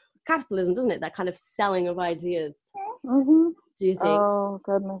from capitalism, doesn't it? That kind of selling of ideas. Do you think? Oh,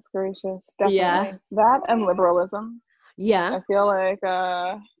 goodness gracious. Definitely. Yeah. That and liberalism. Yeah. I feel like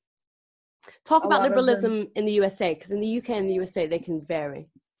talk about liberalism in the USA, because in the UK and the USA they can vary.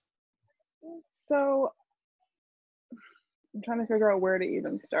 So I'm trying to figure out where to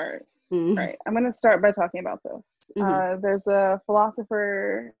even start. Right. I'm going to start by talking about this. There's a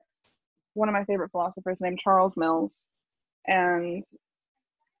philosopher, one of my favorite philosophers, named Charles Mills. And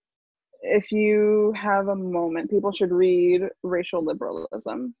if you have a moment, people should read Racial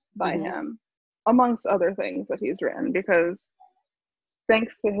Liberalism by him, amongst other things that he's written, because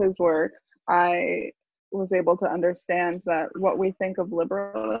thanks to his work, I was able to understand that what we think of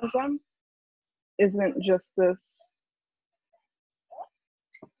liberalism isn't just this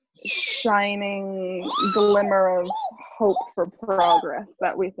shining glimmer of hope for progress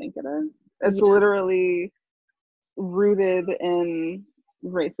that we think it is. It's literally rooted in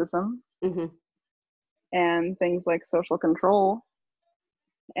racism and things like social control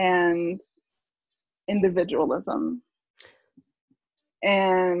and individualism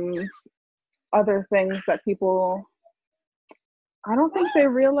and other things that people, I don't think they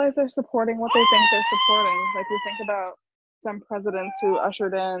realize they're supporting what they think they're supporting. Like, we think about some presidents who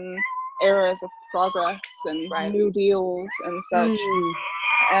ushered in eras of progress and New Deals and such,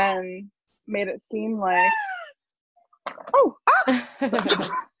 and made it seem like,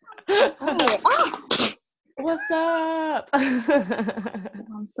 what's up?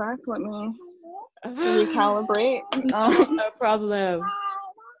 One sec, let me recalibrate. No problem.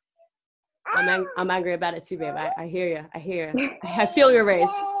 I'm angry about it too, babe. I hear you. I feel your rage.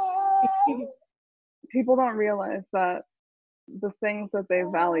 People don't realize that the things that they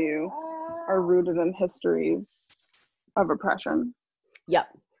value are rooted in histories of oppression. Yep.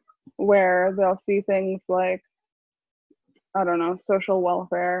 Where they'll see things like, I don't know, social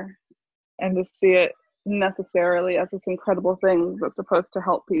welfare, and just see it necessarily as this incredible thing that's supposed to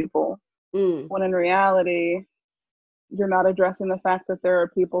help people. When in reality, you're not addressing the fact that there are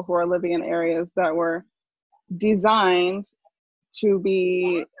people who are living in areas that were designed to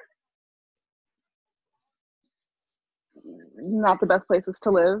be not the best places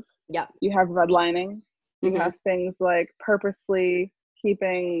to live. Yeah. You have redlining. You have things like purposely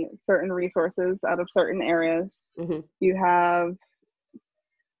keeping certain resources out of certain areas. You have,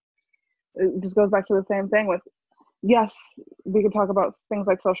 it just goes back to the same thing with, yes, we could talk about things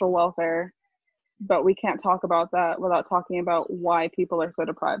like social welfare, but we can't talk about that without talking about why people are so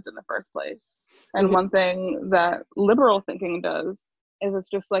deprived in the first place. And one thing that liberal thinking does is it's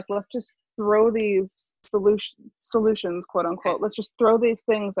just like, let's just throw these solutions, quote unquote, let's just throw these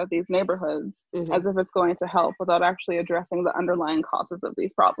things at these neighborhoods as if it's going to help without actually addressing the underlying causes of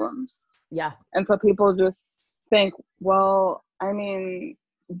these problems. Yeah. And so people just think, well, I mean,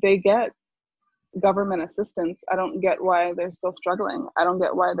 they get government assistance. I don't get why they're still struggling. I don't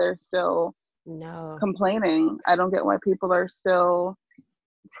get why they're still complaining. I don't get why people are still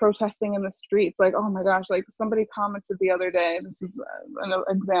protesting in the streets. Like, oh my gosh, like somebody commented the other day, this is an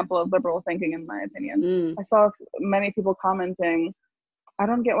example of liberal thinking in my opinion. I saw many people commenting, I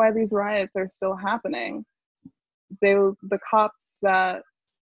don't get why these riots are still happening. The cops that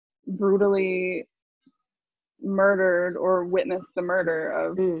brutally murdered or witnessed the murder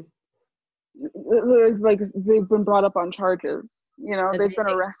of like, they've been brought up on charges, you know, so they've been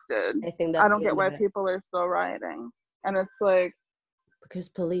arrested. I don't get why people are still rioting. And it's like, because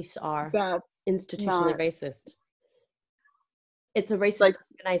police are institutionally racist. It's a racist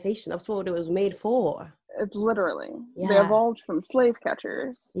organization. That's what it was made for. It's literally. They evolved from slave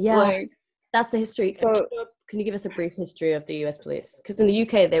catchers. Yeah. Like, that's the history. So, can you give us a brief history of the US police? Because in the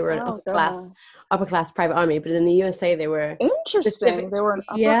UK, they were an upper class private army, but in the USA, they were interesting. They were an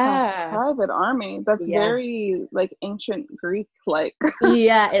upper class private army. That's very like ancient Greek like. They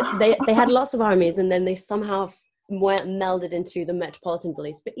had lots of armies, and then they somehow melded into the metropolitan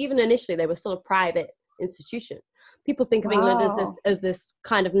police. But even initially, they were still a private institution. People think of England as this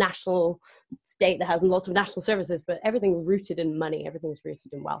kind of national state that has lots of national services, but everything rooted in money. Everything's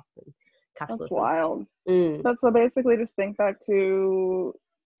rooted in wealth and capitalism. That's wild. That's so basically just think back to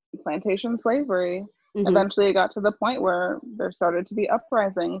plantation slavery. Eventually it got to the point where there started to be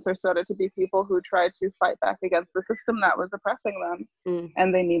uprisings. There started to be people who tried to fight back against the system that was oppressing them.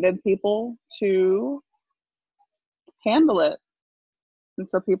 And they needed people to handle it. And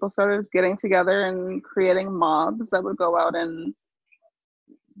so people started getting together and creating mobs that would go out and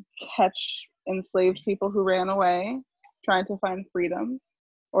catch enslaved people who ran away, trying to find freedom.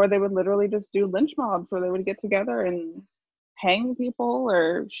 Or they would literally just do lynch mobs where they would get together and hang people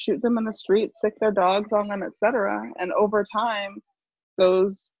or shoot them in the street, sick their dogs on them, etc. And over time,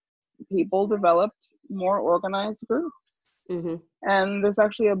 those people developed more organized groups. And there's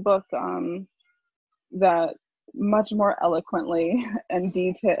actually a book that much more eloquently and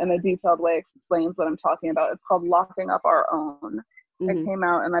in a detailed way explains what I'm talking about. It's called Locking Up Our Own. It came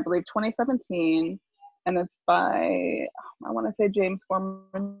out in, I believe, 2017. And it's by, I want to say James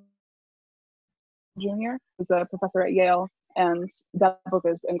Foreman Jr., who's a professor at Yale. And that book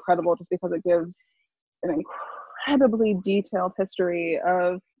is incredible just because it gives an incredibly detailed history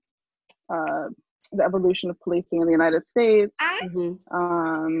of the evolution of policing in the United States,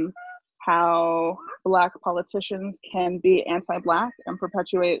 how Black politicians can be anti-Black and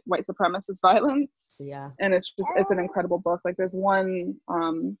perpetuate white supremacist violence. And it's an incredible book. Like there's one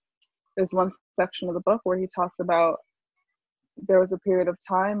section of the book where he talks about there was a period of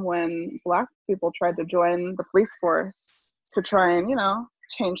time when Black people tried to join the police force to try and, you know,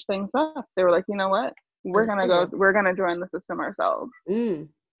 change things up. They were like, you know what, we're gonna join the system ourselves.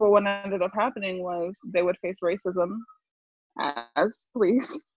 But what ended up happening was they would face racism as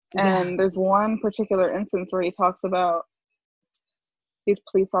police. And there's one particular instance where he talks about these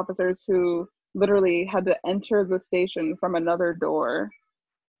police officers who literally had to enter the station from another door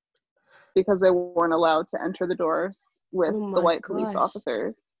because they weren't allowed to enter the doors with the white police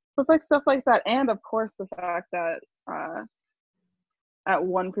officers. So it's like stuff like that. And of course, the fact that at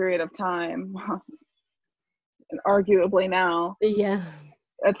one period of time, and arguably now,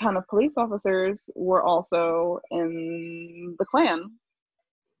 a ton of police officers were also in the Klan.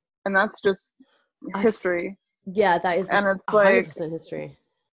 And that's just history. That is, and it's 100% like history.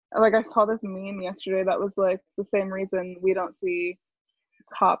 Like I saw this meme yesterday that was like the same reason we don't see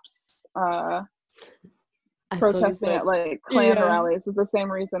cops protesting at like Klan rallies is the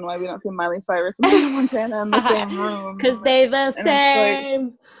same reason why we don't see Miley Cyrus and Hannah Montana in the same room. Because they the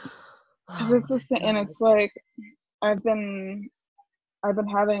same. It's the same. And it's like I've been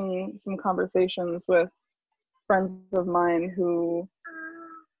having some conversations with friends of mine who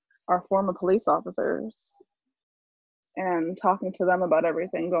are former police officers and talking to them about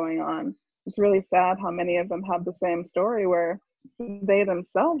everything going on. It's really sad how many of them have the same story where they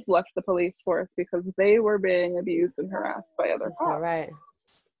themselves left the police force because they were being abused and harassed by other cops. Right.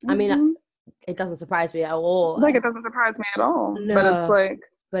 I mean, it doesn't surprise me at all. Like, it doesn't surprise me at all. No. But it's like...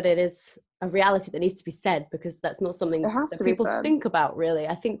 But it is a reality that needs to be said because that's not something that people think about, really.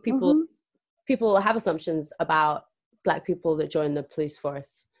 I think people have assumptions about Black people that join the police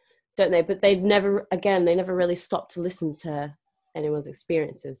force, don't they? But they never really stop to listen to anyone's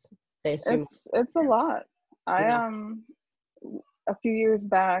experiences. They assume it's a lot. Yeah. A few years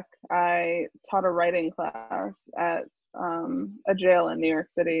back, I taught a writing class at a jail in New York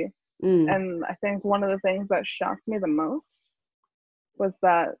City. And I think one of the things that shocked me the most was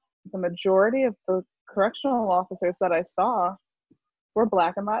that the majority of the correctional officers that I saw were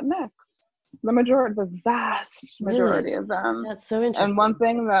Black and Latinx. The vast majority of them. That's so interesting. And one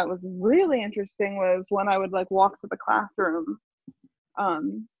thing that was really interesting was when I would like walk to the classroom,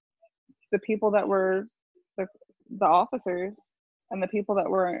 the people that were the officers and the people that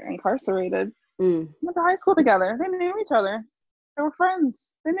were incarcerated went to high school together. They knew each other. They were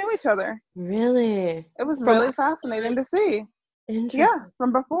friends. They knew each other. Really? It was really fascinating to see. Interesting. Yeah,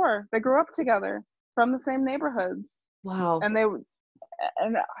 from before. They grew up together from the same neighborhoods. Wow. And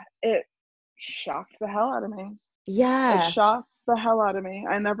it shocked the hell out of me. Yeah. It shocked the hell out of me.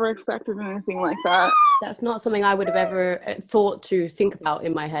 I never expected anything like that. That's not something I would have ever thought to think about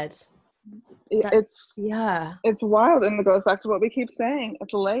in my head. It's wild, and it goes back to what we keep saying.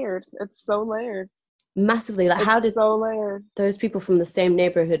 It's layered. It's so layered. Massively. Like, how did so layered. Those people from the same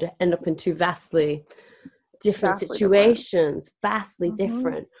neighborhood end up in two vastly different situations, vastly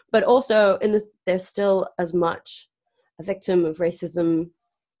different, but also they're still as much a victim of racism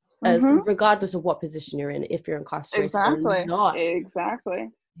as regardless of what position you're in, if you're incarcerated or not. Exactly.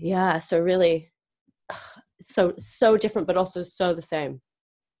 Yeah. So really, so different, but also so the same.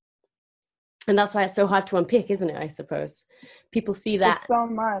 And that's why it's so hard to unpick, isn't it? I suppose people see that it's so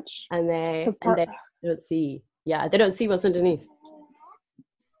much, and they don't see. Yeah, they don't see what's underneath.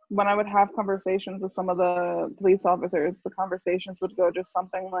 When I would have conversations with some of the police officers, the conversations would go just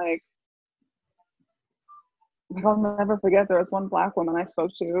something like, I'll never forget, there was one Black woman I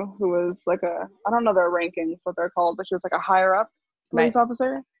spoke to who was like I don't know their rankings, what they're called, but she was like a higher up police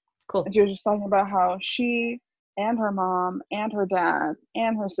officer. Cool. And she was just talking about how she and her mom and her dad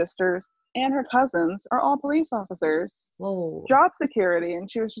and her sisters and her cousins are all police officers. Whoa. It's job security.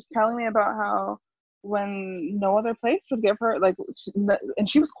 And she was just telling me about how when no other place would give her, like, and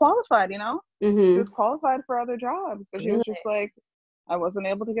she was qualified, you know? She was qualified for other jobs, but she was just like, I wasn't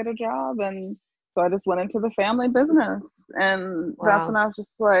able to get a job, and so I just went into the family business. And that's when I was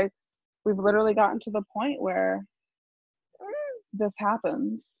just like, we've literally gotten to the point where this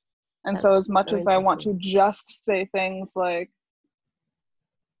happens. And so as much as I want to just say things like,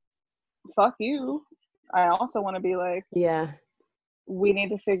 fuck you, I also want to be like, we need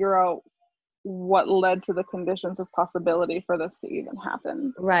to figure out what led to the conditions of possibility for this to even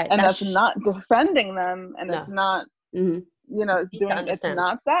happen. Right. And that's not defending them, and it's not, you know, it's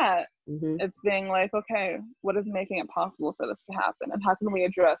not that. It's being like, okay, what is making it possible for this to happen, and how can we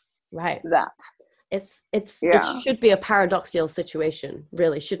address that? It should be a paradoxical situation,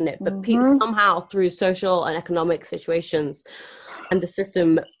 really, shouldn't it? But somehow through social and economic situations and the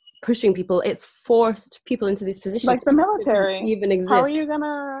system pushing people, it's forced people into these positions. Like the military even exist. How are you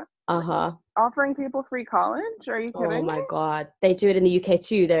gonna offering people free college? Are you kidding? Oh my God, they do it in the UK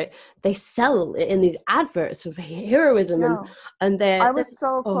too. They sell it in these adverts of heroism, and I was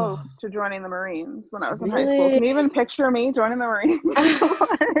so close to joining the Marines when I was in high school. Can you even picture me joining the Marines?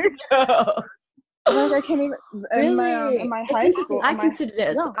 Like I can't even in my high school.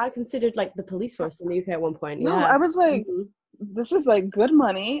 I considered like the police force in the UK at one point. No, I was like, this is like good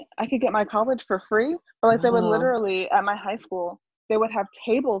money. I could get my college for free. But like they would literally at my high school, they would have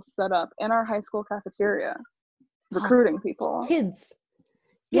tables set up in our high school cafeteria, recruiting people. Kids.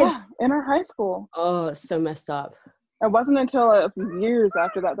 Yeah, in our high school. Oh, it's so messed up. It wasn't until a few years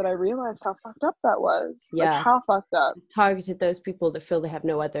after that I realized how fucked up that was. Yeah. Like, how fucked up. Targeted those people that feel they have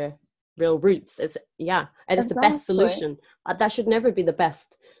no other real roots. It's the best solution. That should never be the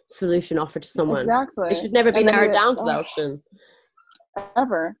best solution offered to someone. Exactly. It should never be narrowed down to that option.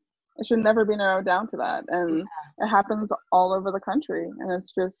 Ever. It should never be narrowed down to that. And it happens all over the country. And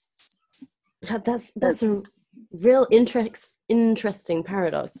it's just... That's a real interesting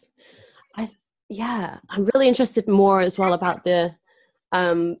paradox. I'm really interested more as well about the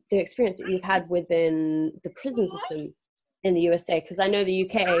experience that you've had within the prison system in the USA, because I know the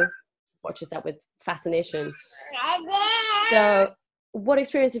UK watches that with fascination. So what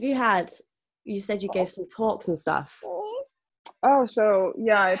experience have you had? You said you gave some talks and stuff. Oh, so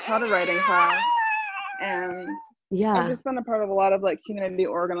I taught a writing class, and I've just been a part of a lot of like community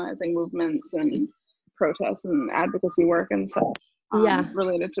organizing movements and protests and advocacy work and stuff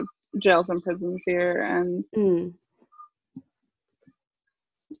related to jails and prisons here. And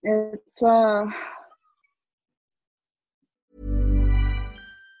it's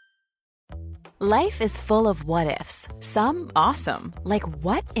Life is full of what-ifs. Some awesome, like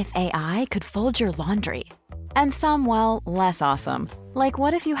what if AI could fold your laundry? And some, well, less awesome, like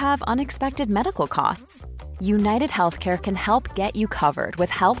what if you have unexpected medical costs? United Healthcare can help get you covered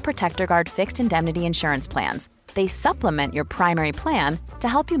with Health Protector Guard fixed indemnity insurance plans. They supplement your primary plan to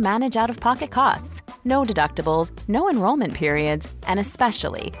help you manage out-of-pocket costs. No deductibles, no enrollment periods, and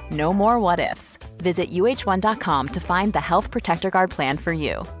especially no more what-ifs. Visit uh1.com to find the Health Protector Guard plan for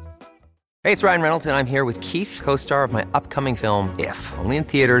you. Hey, it's Ryan Reynolds, and I'm here with Keith, co-star of my upcoming film, If, only in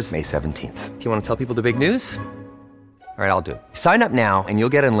theaters May 17th. Do you want to tell people the big news? All right, I'll do it. Sign up now and you'll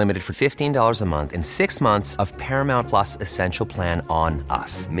get unlimited for $15 a month and 6 months of Paramount Plus Essential Plan on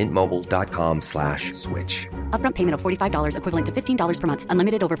us. Mintmobile.com/switch. Upfront payment of $45 equivalent to $15 per month.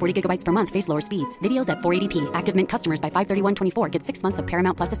 Unlimited over 40 gigabytes per month. Face lower speeds. Videos at 480p. Active Mint customers by 531.24 get 6 months of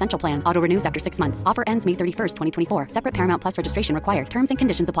Paramount Plus Essential Plan. Auto renews after 6 months. Offer ends May 31st, 2024. Separate Paramount Plus registration required. Terms and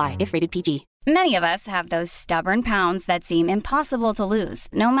conditions apply if rated PG. Many of us have those stubborn pounds that seem impossible to lose,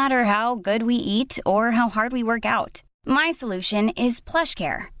 no matter how good we eat or how hard we work out. My solution is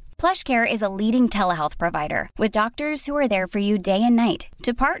PlushCare. PlushCare is a leading telehealth provider with doctors who are there for you day and night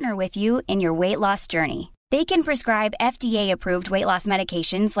to partner with you in your weight loss journey. They can prescribe FDA-approved weight loss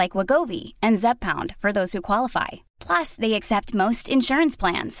medications like Wegovy and Zepbound for those who qualify. Plus, they accept most insurance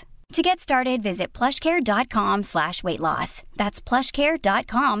plans. To get started, visit plushcare.com/weightloss. That's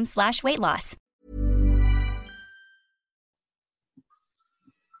plushcare.com/weightloss.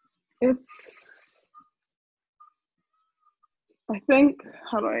 I think,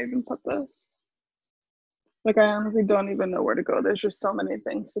 how do I even put this? Like, I honestly don't even know where to go. There's just so many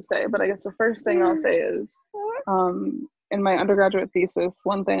things to say. But I guess the first thing I'll say is, in my undergraduate thesis,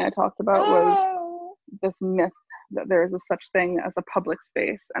 one thing I talked about was this myth that there is a such thing as a public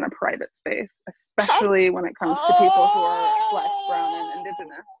space and a private space, especially when it comes to people who are Black, brown, and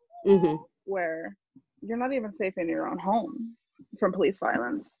indigenous, where you're not even safe in your own home from police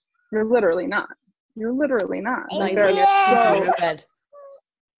violence. You're literally not. You're literally not. Like, when you're in your bed.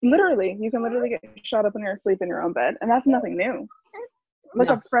 Literally, you can literally get shot up when you're asleep in your own bed, and that's nothing new. Look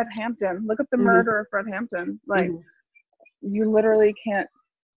up Fred Hampton. Look up the murder of Fred Hampton. Like, you literally can't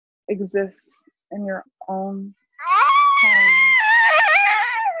exist in your own home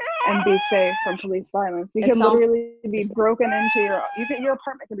and be safe from police violence. You can literally be broken into your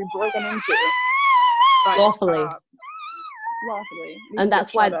apartment can be broken into lawfully. Lawfully, and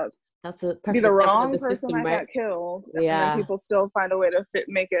that's why. That's a be the wrong the person system, that right? got killed, and then people still find a way to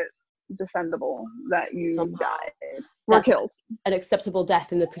make it defendable that you died. We're killed. An acceptable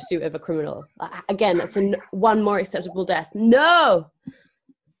death in the pursuit of a criminal. Again, that's one more acceptable death. No,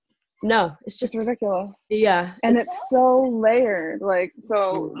 it's just ridiculous. Yeah, and it's so layered. Like,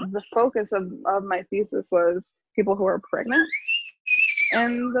 so the focus of my thesis was people who are pregnant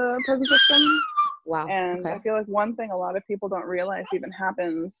in the prison system. Wow. And I feel like one thing a lot of people don't realize even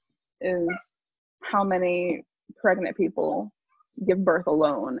happens is how many pregnant people give birth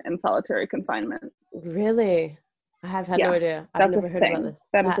alone in solitary confinement. Really? I have had no idea. I've never heard about this.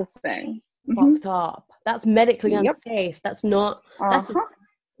 That's a thing. Fucked up. That's medically unsafe. That's not. That's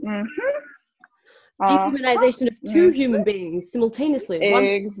dehumanization of two human beings simultaneously.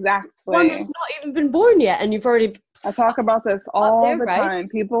 Exactly. One that's not even been born yet, and you've already. I talk about this all the time.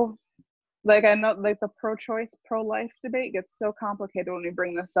 People. Like, I know, like, the pro-choice, pro-life debate gets so complicated when we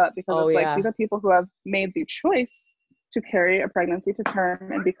bring this up because it's like, these are people who have made the choice to carry a pregnancy to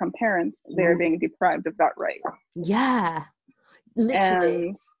term and become parents. They're being deprived of that right. Yeah,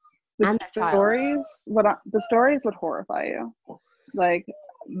 literally. And the stories would horrify you. Like,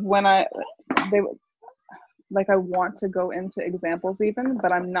 when I want to go into examples even,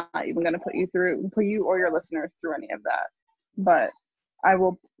 but I'm not even going to put you or your listeners through any of that. But I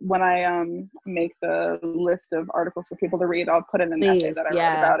will, when I make the list of articles for people to read, I'll put in an essay that I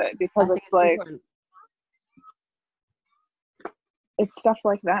wrote about it, because it's like, important. It's stuff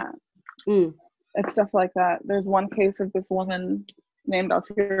like that. It's stuff like that. There's one case of this woman named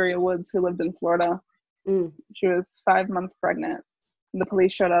Alteria Woods who lived in Florida. She was 5 months pregnant. The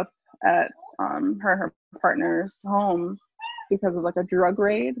police showed up at her partner's home because of like a drug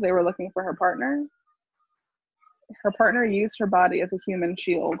raid. They were looking for her partner. Her partner used her body as a human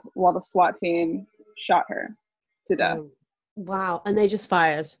shield while the SWAT team shot her to death. Wow. And they just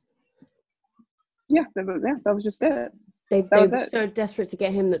fired. Yeah, that was just it. They were so desperate to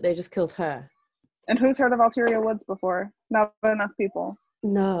get him that they just killed her. And who's heard of Alteria Woods before? Not enough people.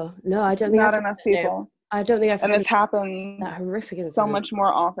 No, I don't think not enough people. I don't think I've And heard this happens that horrific incident. so much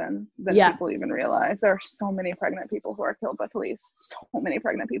more often than people even realize. There are so many pregnant people who are killed by police. So many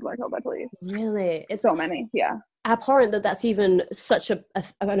pregnant people are killed by police. Really? It's so many, yeah. Abhorrent that that's even such an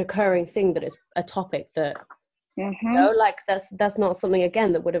occurring thing, that it's a topic that, you know, like that's not something,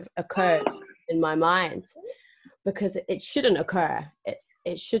 again, that would have occurred in my mind, because it shouldn't occur.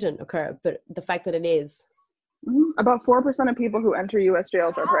 It shouldn't occur, but the fact that it is. About 4% of people who enter U.S.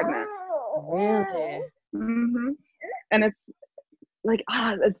 jails are pregnant. Really? And it's like,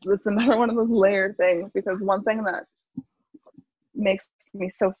 it's another one of those layered things, because one thing that makes me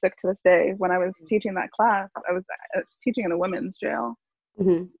so sick to this day, when I was teaching that class, I was teaching in a women's jail.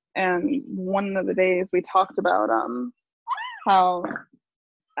 And one of the days we talked about how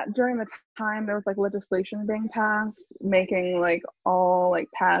during the time there was like legislation being passed making like all like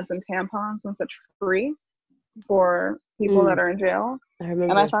pads and tampons and such free for people that are in jail.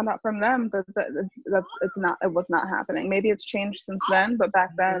 And I found out from them that it was not happening. Maybe it's changed since then, but back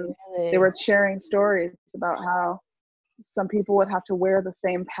then they were sharing stories about how some people would have to wear the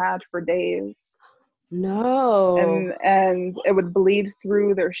same pad for days. No. And it would bleed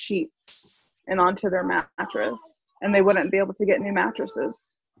through their sheets and onto their mattress, and they wouldn't be able to get new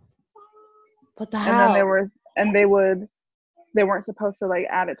mattresses. What the hell? And then they weren't supposed to like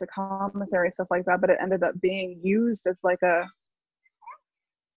add it to commissary, stuff like that, but it ended up being used as like a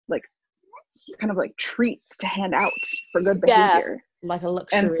kind of like treats to hand out for good behavior, like a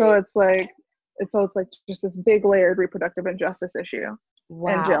luxury. And so it's like just this big layered reproductive injustice issue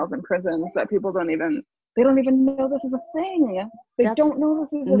in jails and prisons that people don't even know this is a thing. They don't know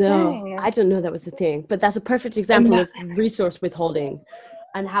this is a thing. I didn't know that was a thing, but that's a perfect example of resource withholding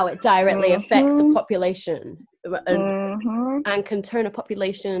and how it directly affects the population and can turn a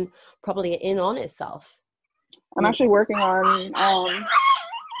population probably in on itself. I'm actually working on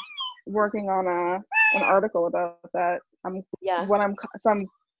an article about that. I'm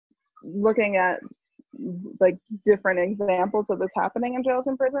looking at like different examples of this happening in jails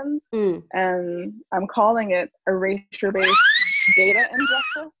and prisons, and I'm calling it erasure-based data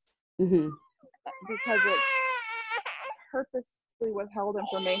injustice, because it's purposely withheld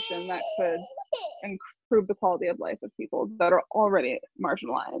information that could improve the quality of life of people that are already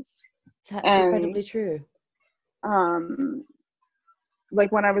marginalized. That's incredibly true. Like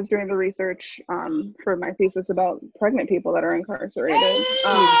when I was doing the research for my thesis about pregnant people that are incarcerated,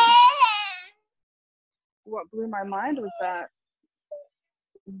 what blew my mind was that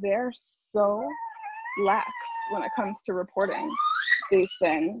they're so lax when it comes to reporting these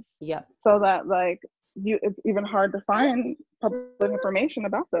things. So that like it's even hard to find public information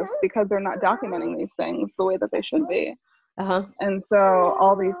about this because they're not documenting these things the way that they should be. And so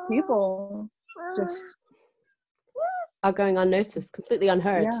all these people just are going unnoticed, completely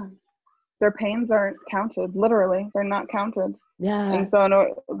unheard. Their pains aren't counted. Literally, they're not counted. And so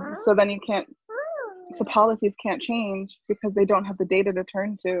then you can't. So policies can't change because they don't have the data to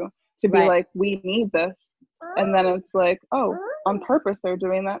turn to be like, we need this. And then it's like, oh, on purpose they're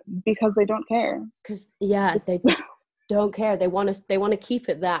doing that because they don't care. Because they don't care. They want to keep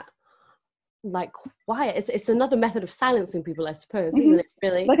it that like quiet. It's another method of silencing people, I suppose, isn't it?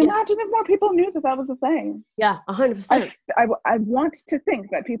 Really? Like imagine if more people knew that was a thing. 100%. I want to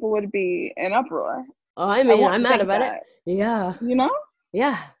think that people would be in uproar. I'm mad about it. You know?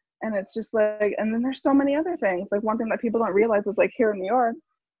 And it's just like, and then there's so many other things. Like one thing that people don't realize is like here in New York,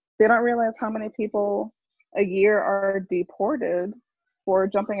 they don't realize how many people a year are deported for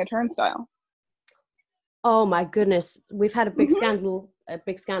jumping a turnstile. Oh my goodness. We've had a big scandal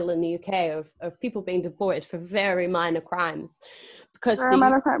in the UK of people being deported for very minor crimes. Because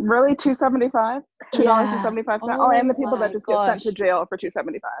really? $2.75? $2.75? And the people that just get sent to jail for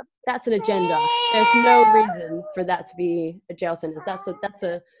 $2.75. That's an agenda. There's no reason for that to be a jail sentence. That's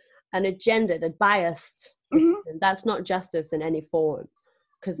an agenda, that biased discipline. That's not justice in any form,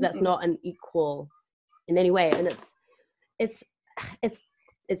 because that's not an equal in any way. And it's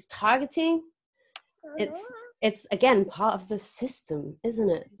targeting. It's again part of the system, isn't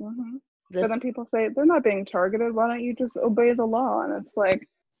it? But then people say they're not being targeted. Why don't you just obey the law? And it's like,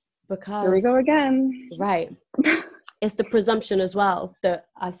 because here we go again. Right. It's the presumption as well that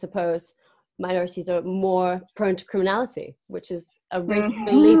I suppose minorities are more prone to criminality, which is a racist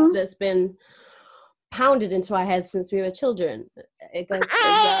belief that's been pounded into our heads since we were children. It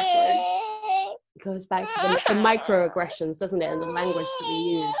goes back to the microaggressions, doesn't it, and the language that we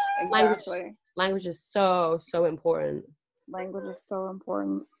use. Language is so important. Language is so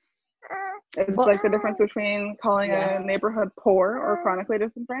important. It's like the difference between calling a neighborhood poor or chronically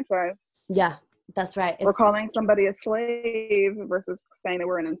disenfranchised. That's right. Or calling somebody a slave versus saying they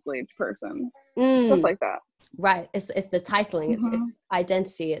were an enslaved person. Stuff like that. Right. It's the titling. It's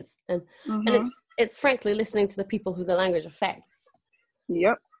identity. And it's frankly listening to the people who the language affects.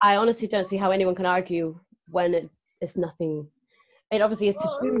 Yep. I honestly don't see how anyone can argue when it's nothing. It obviously is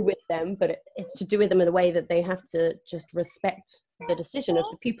to do with them, but it's to do with them in a way that they have to just respect the decision of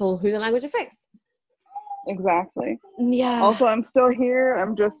the people who the language affects. Exactly. Yeah. Also, I'm still here.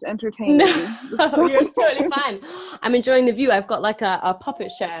 I'm just entertaining. No, you're totally fine. I'm enjoying the view. I've got like a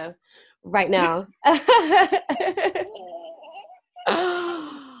puppet show right now.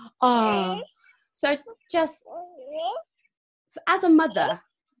 So just as a mother,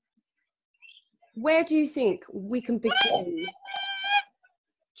 where do you think we can begin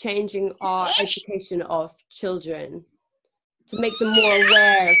changing our education of children to make them more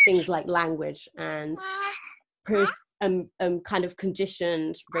aware of things like language and kind of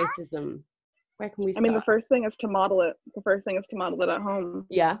conditioned racism? Where can we start? I mean, the first thing is to model it. The first thing is to model it at home.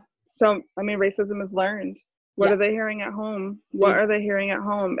 Yeah. So, I mean, racism is learned. What are they hearing at home? What are they hearing at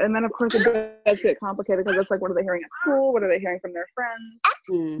home? And then, of course, it does get complicated because it's like, what are they hearing at school? What are they hearing from their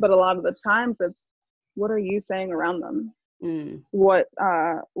friends? But a lot of the times it's, what are you saying around them? What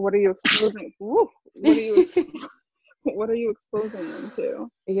are you exposing? What are you exposing them to?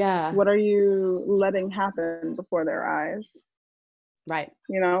 Yeah. What are you letting happen before their eyes? Right.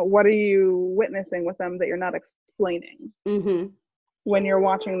 You know, what are you witnessing with them that you're not explaining? When you're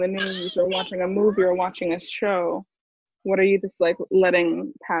watching the news or watching a movie or watching a show, what are you just like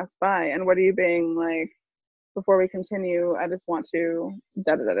letting pass by? And what are you being like, before we continue, I just want to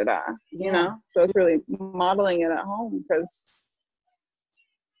you know? So it's really modeling it at home, because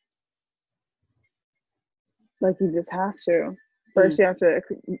like you just have to. First, you have to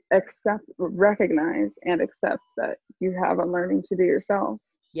recognize and accept that you have a learning to do yourself.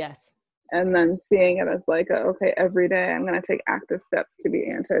 Yes. And then seeing it as like, okay, every day I'm going to take active steps to be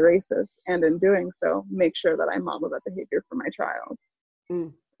anti-racist. And in doing so, make sure that I model that behavior for my child.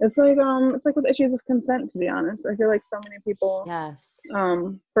 It's like with issues of consent, to be honest. I feel like so many people,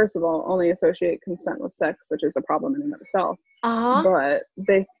 first of all, only associate consent with sex, which is a problem in and of itself. But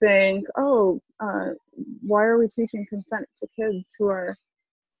they think, why are we teaching consent to kids who are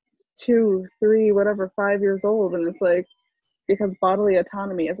 2, 3, whatever, 5 years old? And it's like, because bodily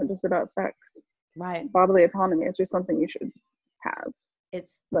autonomy isn't just about sex. Right. Bodily autonomy is just something you should have.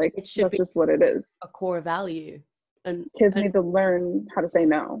 It's like, that's just what it is. A core value. And kids need to learn how to say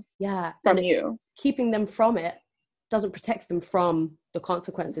no. Yeah. From you. Keeping them from it doesn't protect them from the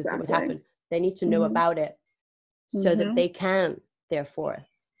consequences that would happen. They need to know about it so that they can, therefore,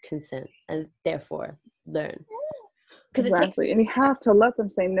 consent and therefore learn. Exactly. And you have to let them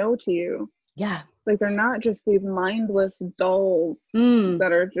say no to you. Yeah. Like, they're not just these mindless dolls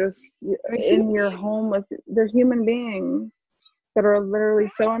that are just in your home they're human beings that are literally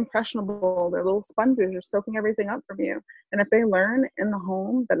so impressionable. They're little sponges. They're soaking everything up from you. And if they learn in the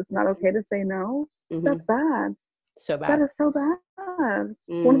home that it's not okay to say no, that's bad. So bad. That is so bad.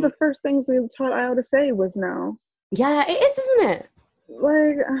 One of the first things we taught Io to say was no. Yeah, it is, isn't it?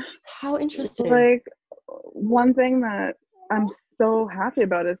 Like, how interesting. Like, one thing that I'm so happy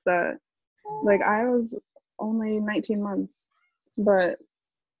about is that, like, I was only 19 months, but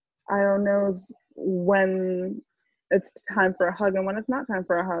Io knows when it's time for a hug and when it's not time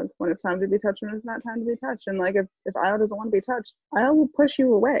for a hug, when it's time to be touched and it's not time to be touched. And like, if Io doesn't want to be touched, Io will push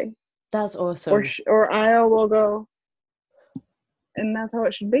you away. That's awesome. Or Io will go, and that's how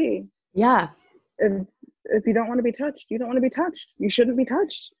it should be. Yeah. If you don't want to be touched, you don't want to be touched. You shouldn't be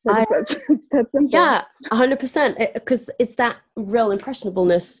touched. Like, that's simple. Yeah, 100%. Because it's that real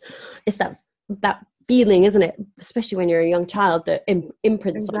impressionableness. It's that feeling, isn't it? Especially when you're a young child, that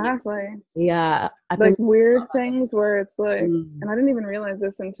imprints on you. Exactly. Yeah. Like weird things where it's like, and I didn't even realize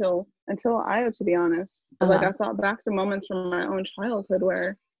this until Io, to be honest. But like, I thought back to moments from my own childhood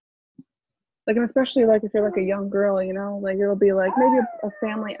where, like, and especially like if you're like a young girl, you know, like it'll be like maybe a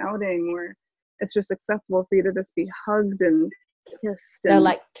family outing where it's just acceptable for you to just be hugged and kissed. They're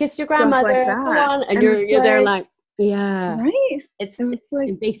like, kiss your grandmother, like come on, and you're like, there like, yeah, right. It's like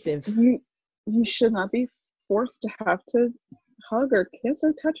invasive. You should not be forced to have to hug or kiss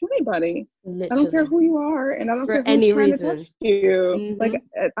or touch anybody. Literally. I don't care who you are, and I don't care who's trying to touch you. Like,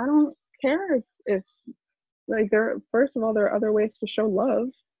 I don't care if like, first of all, there are other ways to show love.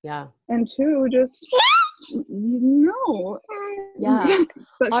 Yeah. And two, just no. Yeah.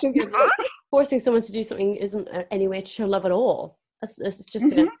 Forcing someone to do something isn't any way to show love at all. It's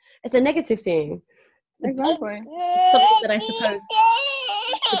just it's a negative thing. Exactly. Something that I suppose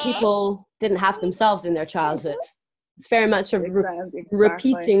the people didn't have themselves in their childhood. It's very much a Exactly.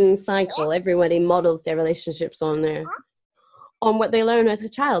 repeating cycle. Everybody models their relationships on what they learn as a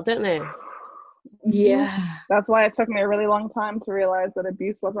child, don't they? Yeah. That's why it took me a really long time to realize that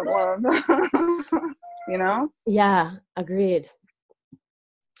abuse wasn't love. You know? Yeah, agreed.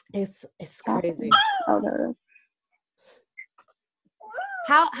 It's crazy. Oh, there it is.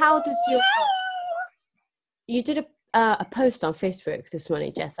 How did you did a post on Facebook this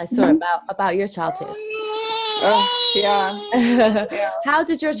morning, Jess? I saw about your childhood. Oh, yeah. How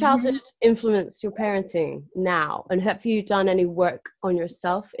did your childhood influence your parenting now? And have you done any work on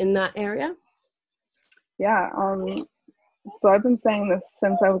yourself in that area? Yeah. So I've been saying this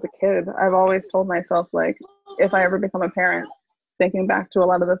since I was a kid. I've always told myself, like, if I ever become a parent, thinking back to a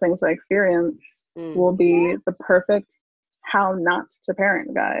lot of the things I experienced will be the perfect how not to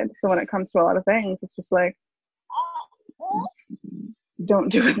parent guide. So when it comes to a lot of things, it's just like, don't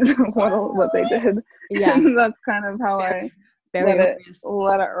do it what they did. Yeah. And that's kind of how I Very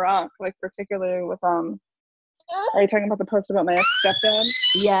let it rock. Like, particularly with are you talking about the post about my ex-stepdad?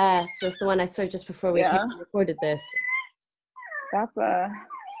 Yes, that's the one I saw just before we recorded this. That's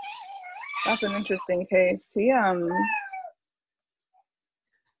an interesting case.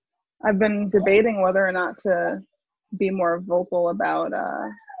 I've been debating whether or not to be more vocal about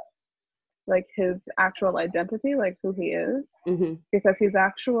like his actual identity, like who he is, because he's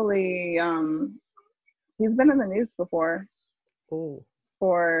actually he's been in the news before. Ooh.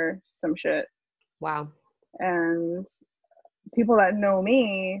 For some shit. Wow. And people that know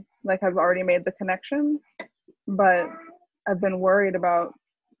me, like, have already made the connection, but I've been worried about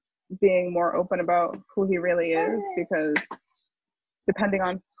being more open about who he really is, because depending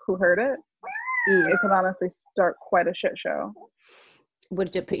on who heard it, it could honestly start quite a shit show.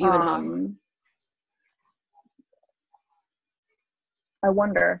 Would it put you in harm? I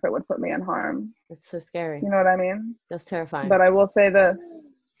wonder if it would put me in harm. It's so scary. You know what I mean? That's terrifying. But I will say this.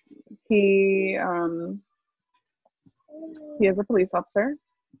 He is a police officer,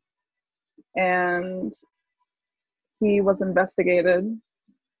 and he was investigated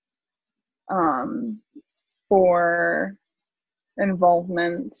for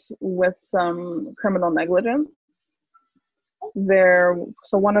involvement with some criminal negligence. There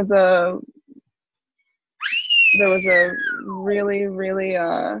was a really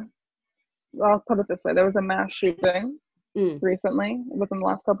I'll put it this way, there was a mass shooting recently within the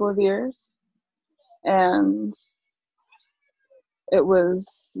last couple of years, and it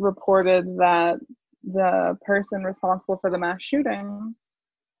was reported that the person responsible for the mass shooting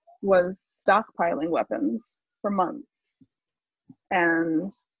was stockpiling weapons for months,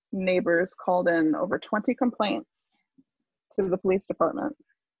 and neighbors called in over 20 complaints to the police department.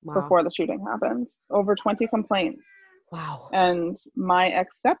 Wow. Before the shooting happened. Over 20 complaints. Wow. And my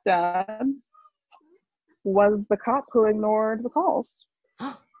ex-stepdad was the cop who ignored the calls.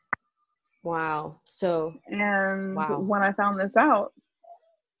 Wow. When I found this out,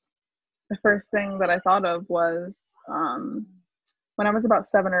 the first thing that I thought of was when I was about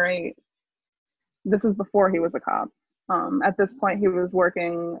 7 or 8. This is before he was a cop. At this point, he was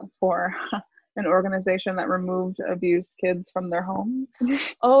working for an organization that removed abused kids from their homes.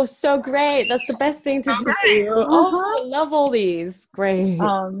 Oh, so great. That's the best thing to do. Oh, I love all these. Great.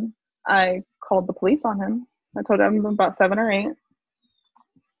 I called the police on him. I told him about 7 or 8.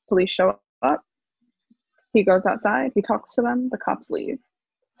 Police show up. He goes outside. He talks to them. The cops leave.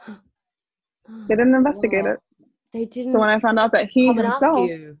 They didn't investigate it. They didn't. So when I found out that he himself...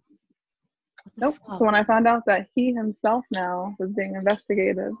 Nope. So when I found out that he himself now was being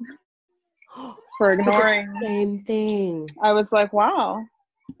investigated for ignoring the same thing, I was like, wow.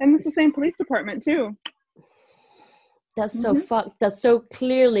 And it's the same police department too. That's so fucked. That's so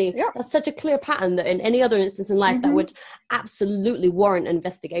clearly, that's such a clear pattern that in any other instance in life that would absolutely warrant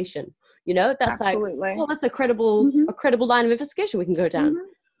investigation. You know, that's absolutely. Like, well, that's a credible line of investigation we can go down.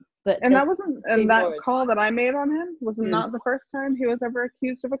 But that wasn't, and that call that I made on him was not the first time he was ever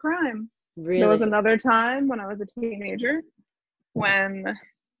accused of a crime. Really? There was another time when I was a teenager when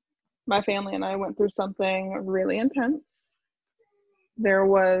my family and I went through something really intense. There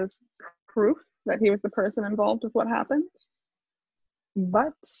was proof that he was the person involved with what happened,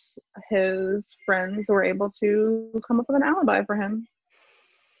 but his friends were able to come up with an alibi for him.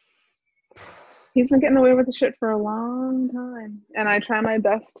 He's been getting away with the shit for a long time, and I try my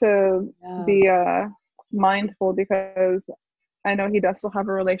best to be mindful, because I know he does still have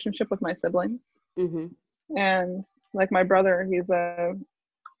a relationship with my siblings. And like my brother, he's a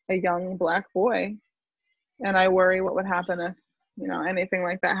young Black boy, and I worry what would happen if, you know, anything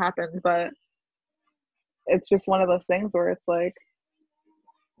like that happened. But it's just one of those things where it's like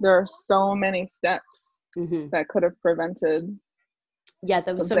there are so many steps that could have prevented there was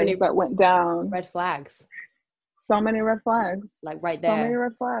some so things many that went down. red flags. So many red flags. Like right there. So many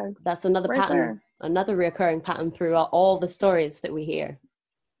red flags. That's another right pattern, there. another recurring pattern throughout all the stories that we hear.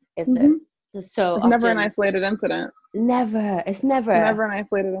 Is Mm-hmm. that so it's often, never an isolated incident. It's never an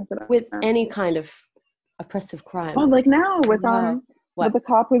isolated incident. With any kind of oppressive crime. Oh, like now with What? with the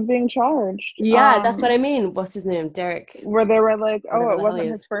cop who's being charged. Yeah, that's what I mean. What's his name? Derek. Where they were like, Whatever it the hell wasn't he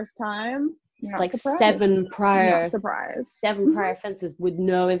his is. first time. It's Not like surprised. 7 prior Not surprised. 7 prior offenses with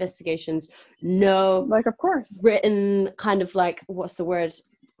no investigations, no like of course written kind of like, what's the word,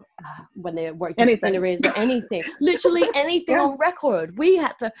 when they work anything disciplinaries or anything, literally anything on record. We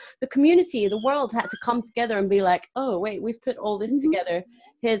had to, the community, the world had to come together and be like, oh wait, we've put all this together.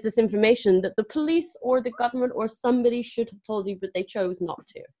 Here's this information that the police or the government or somebody should have told you, but they chose not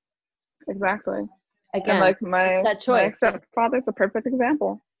to. Exactly. Again, and like my stepfather's a perfect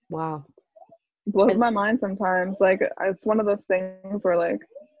example. Wow. Blows my mind sometimes. Like it's one of those things where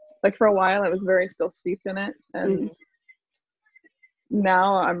like for a while I was very still steeped in it, and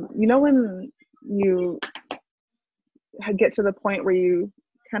now I'm, when you get to the point where you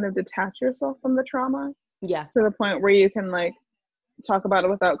kind of detach yourself from the trauma, to the point where you can like talk about it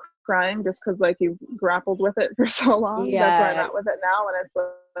without crying, just because like you've grappled with it for so long. That's where I'm at with it now. And it's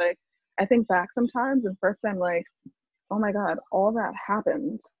like I think back sometimes, and first I'm like, oh my God, all that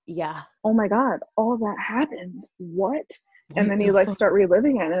happened. Yeah. Oh my God, all that happened. What? And then you like start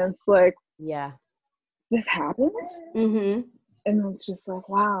reliving it, and it's like, yeah, this happened. And it's just like,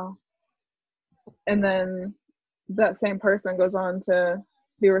 wow. And then that same person goes on to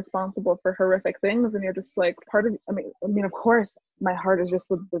be responsible for horrific things, and you're just like, I mean of course my heart is just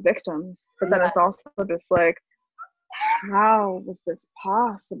with the victims, but then it's also just like, how was this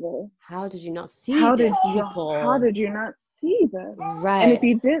possible? How did you not see this, people? How did you not see this? Right. And if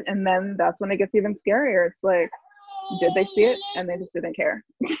you did, and then that's when it gets even scarier. It's like, did they see it? And they just didn't care.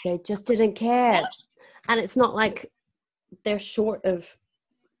 They just didn't care. And it's not like they're short of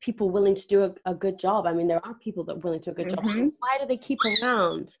people willing to do a good job. I mean, there are people that are willing to do a good job. So why do they keep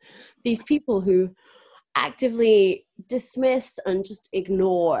around these people who actively dismiss and just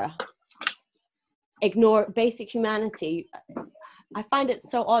ignore basic humanity? I find it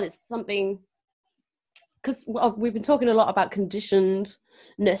so odd. It's something, because we've been talking a lot about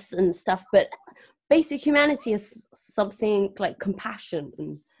conditionedness and stuff, but basic humanity is something like compassion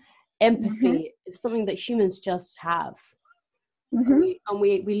and empathy. Is something that humans just have. And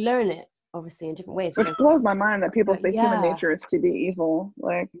we learn it obviously in different ways. Which blows my mind that people say human nature is to be evil.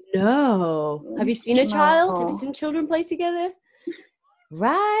 Like, no. Have you seen a child? Have you seen children play together?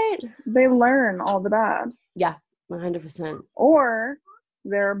 Right? They learn all the bad. Yeah, 100%. Or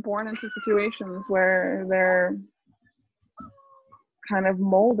they're born into situations where they're kind of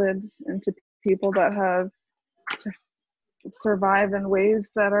molded into people that have to survive in ways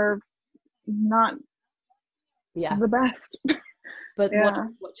that are not the best. But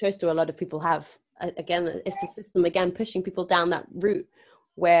what choice do a lot of people have? Again, it's the system, again, pushing people down that route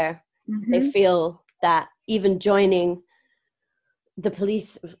where they feel that even joining the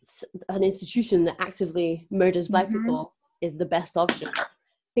police, an institution that actively murders Black people, is the best option.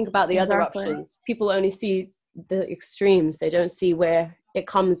 Think about the other options. People only see the extremes. They don't see where it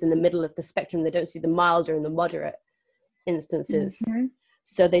comes in the middle of the spectrum. They don't see the milder and the moderate instances.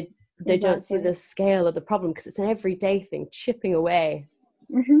 So they don't see the scale of the problem, because it's an everyday thing, chipping away.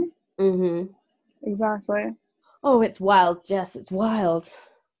 Exactly. Oh, it's wild, Jess. It's wild.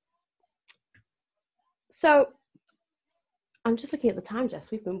 So I'm just looking at the time,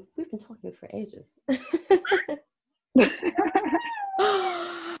 Jess. We've been talking for ages.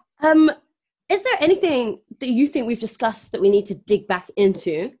 Is there anything that you think we've discussed that we need to dig back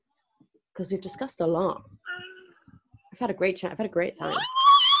into? Because we've discussed a lot. I've had a great chat. I've had a great time.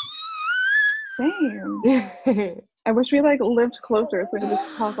 Same. I wish we lived closer so we could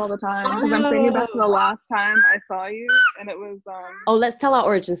just talk all the time. Because I'm thinking back to the last time I saw you, and it was oh, let's tell our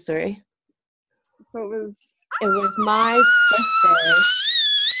origin story. So it was my birthday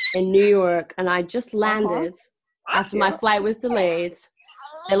in New York, and I just landed after my flight was delayed.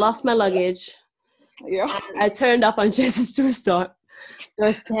 They lost my luggage. Yeah. And I turned up on Jessi's doorstep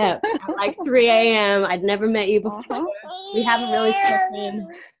at 3 a.m. I'd never met you before. We haven't really spoken.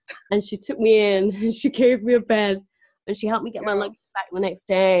 And she took me in, and she gave me a bed, and she helped me get my luggage back the next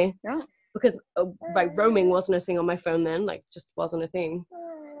day. Yeah. Because roaming wasn't a thing on my phone then, just wasn't a thing.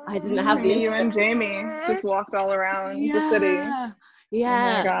 I didn't have the internet. You and Jamie just walked all around the city.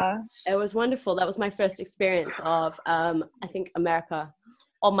 Yeah. Oh my gosh. It was wonderful. That was my first experience of, I think, America.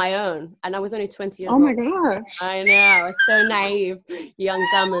 on my own, and I was only 20 years Oh old. my gosh. I know, I was so naive, young,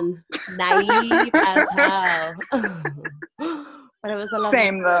 dumb, and naive as hell. But it was a lovely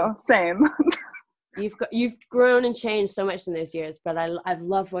Same time. though. Same. You've grown and changed so much in those years, but I've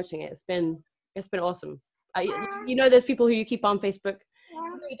loved watching it. It's been awesome. There's people who you keep on Facebook.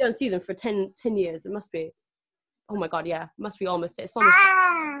 You don't see them for 10 years. It must be, oh my God, yeah, it must be it's almost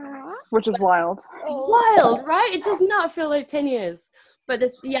Which is wild. wild, right? It does not feel like 10 years. But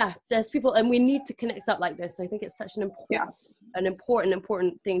there's people, and we need to connect up like this. I think it's such an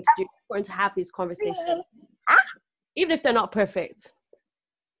important thing to do, important to have these conversations. Even if they're not perfect.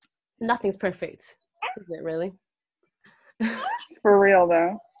 Nothing's perfect, isn't it, really? For real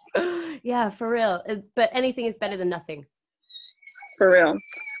though. Yeah, for real. But anything is better than nothing. For real.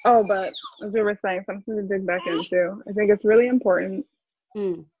 Oh, but as we were saying, something to dig back into. I think it's really important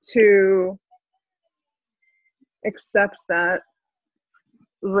to accept that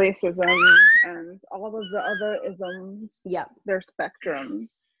racism and all of the other isms, they're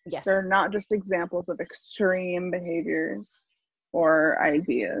spectrums. Yes. They're not just examples of extreme behaviors or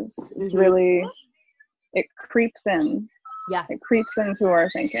ideas. It's really, it creeps in. Yeah. It creeps into our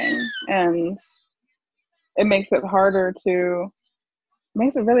thinking, and it makes it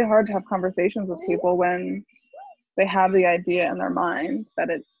really hard to have conversations with people when they have the idea in their mind that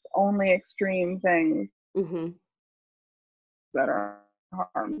it's only extreme things that are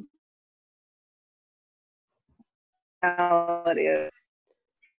harm. Reality is,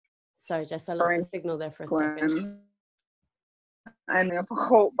 sorry, Jess, I lost the signal there for a second. I mean, a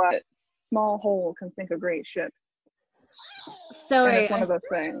quote, but small hole can sink a great ship. Sorry, and it's one of those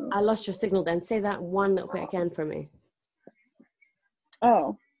things. I lost your signal then. Say that one little bit again for me.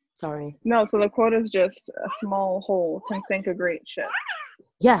 Oh. Sorry. No, so the quote is just, a small hole can sink a great ship.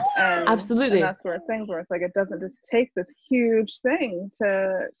 Yes, absolutely. And that's where things where it's like, it doesn't just take this huge thing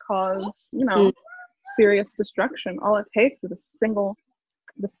to cause, serious destruction. All it takes is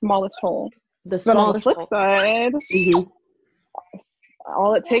the smallest hole. But on the flip side,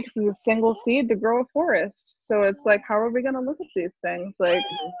 all it takes is a single seed to grow a forest. So it's like, how are we going to look at these things? Like,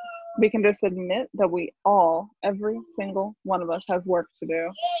 we can just admit that every single one of us has work to do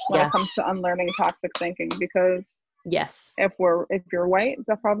when it comes to unlearning toxic thinking. Because if you're white,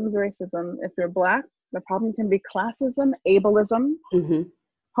 the problem is racism. If you're black, the problem can be classism, ableism,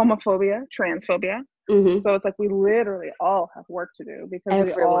 homophobia, transphobia. So it's like, we literally all have work to do,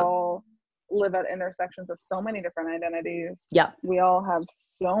 because we all live at intersections of so many different identities. We all have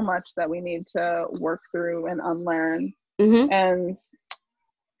so much that we need to work through and unlearn. And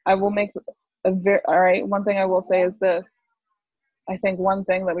I will make one thing I will say is this. I think one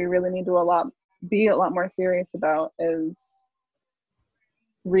thing that we really need to be a lot more serious about is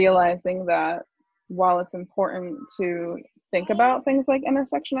realizing that while it's important to think about things like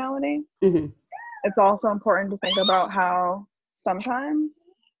intersectionality, it's also important to think about how sometimes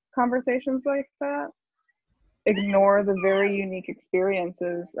conversations like that ignore the very unique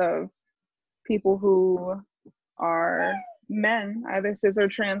experiences of people who are men, either cis or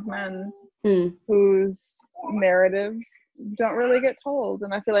trans men, whose narratives don't really get told.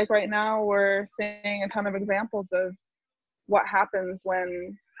 And I feel like right now we're seeing a ton of examples of what happens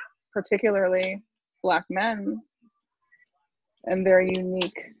when particularly Black men and their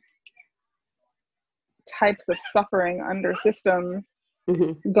unique types of suffering under systems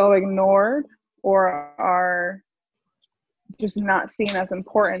go ignored or are just not seen as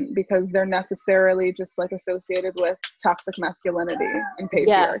important because they're necessarily just like associated with toxic masculinity and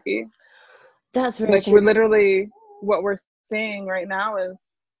patriarchy. That's very like true. We're literally, what we're seeing right now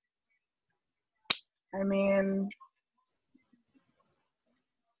is, I mean,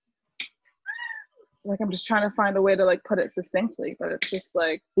 like, I'm just trying to find a way to like put it succinctly, but it's just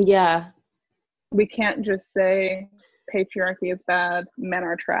like, we can't just say patriarchy is bad, men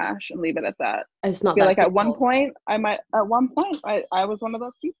are trash, and leave it at that. It's not I feel that like simple. At one point I was one of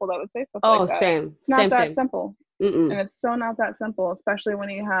those people that would say stuff like that. Same. It's not same that thing. simple. And it's so not that simple, especially when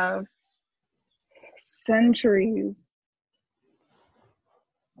you have centuries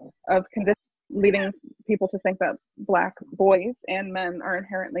of conditions leading people to think that Black boys and men are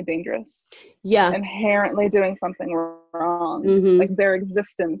inherently dangerous. Inherently doing something wrong. Like, their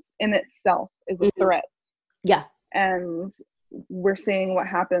existence in itself is a threat. And we're seeing what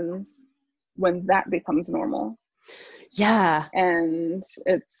happens when that becomes normal. And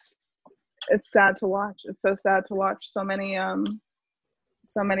it's sad to watch. It's so sad to watch so many of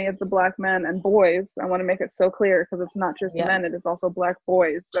the Black men and boys. I want to make it so clear, because it's not just men, it is also Black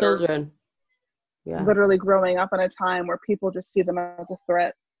boys that children are literally growing up in a time where people just see them as a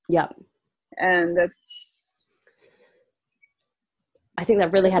threat. And I think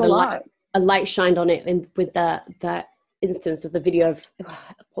that really It's had a a light shined on it, and with that instance of the video of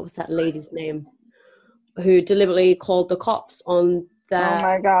what was that lady's name who deliberately called the cops on Oh that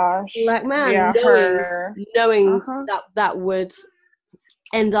my gosh. black man, Yeah, her. knowing that would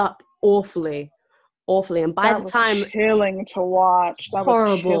end up awfully, and by That the time, was chilling to watch. That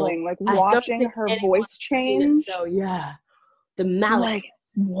horrible. was chilling. Like I don't watching think her anyone's voice seen it, change. so yeah, the malice, Like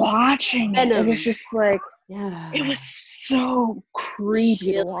watching it, it was just like, it was so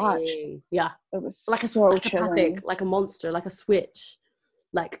creepy to watch. Yeah, it was like a so psychopathic, chilling. like a monster, like a switch,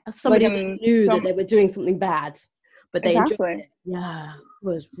 like somebody that knew that they were doing something bad, but they enjoyed it. Yeah, it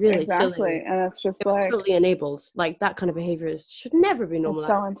was really chilling. And it's just it was like totally enabled. Like that kind of behavior should never be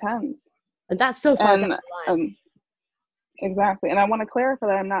normalized. It's so intense, and that's so far down the line. Exactly. And I want to clarify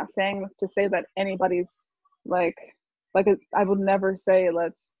that I'm not saying this to say that anybody's like I would never say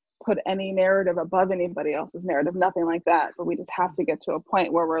let's put any narrative above anybody else's narrative, nothing like that. But we just have to get to a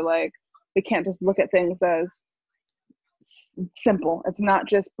point where we're like, we can't just look at things as simple. It's not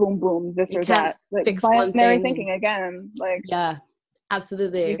just boom, boom, this or that. Like binary thinking again. Like, yeah,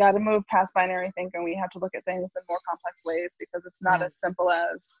 absolutely. We got to move past binary thinking. We have to look at things in more complex ways because it's not as simple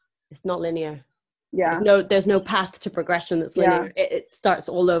as. It's not linear. Yeah. There's no path to progression that's linear. Yeah. It starts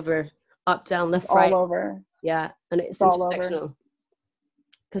all over, up, down, left, right. All over. Yeah, and it's all intersectional. Over.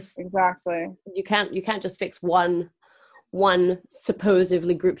 Because exactly, you can't just fix one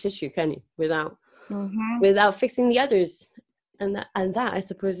supposedly group issue, can you? Without fixing the others, and that I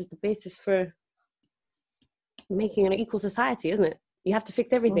suppose is the basis for making an equal society, isn't it? You have to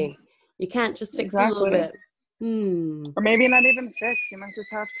fix everything. You can't just fix a little bit. Or maybe not even fix. You might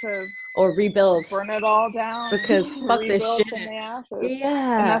just have to rebuild, burn it all down, because fuck this shit from the ashes.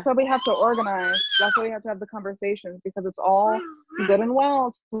 Yeah, and that's why we have to organize. That's why we have to have the conversations, because it's all good and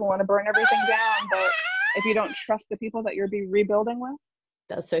well to want to burn everything down, but if you don't trust the people that you're rebuilding with,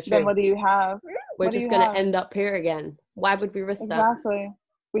 that's so true. Then what do you have? We're just going to end up here again. Why would we risk that? Exactly.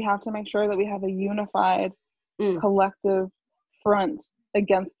 We have to make sure that we have a unified, collective front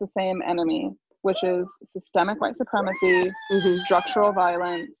against the same enemy, which is systemic white supremacy, structural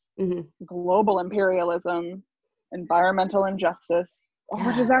violence, global imperialism, environmental injustice,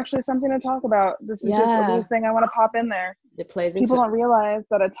 which is actually something to talk about. This is just a little thing I want to pop in there. It plays People don't realize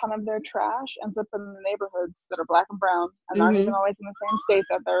that a ton of their trash ends up in the neighborhoods that are black and brown and not even always in the same state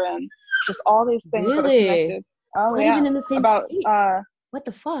that they're in. Just all these things that are connected. Oh, not even in the same state. What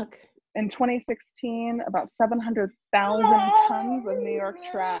the fuck? In 2016, about 700,000 tons of New York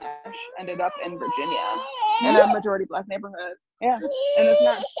trash ended up in Virginia in a majority black neighborhood. Yeah, and it's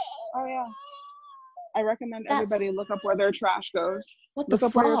not. Oh yeah. I recommend everybody look up where their trash goes. Look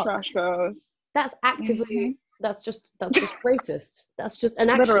up where your trash goes. That's actively. That's just racist. That's just an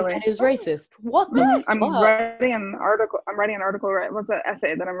action that is racist. What the fuck? I'm writing an article. What's an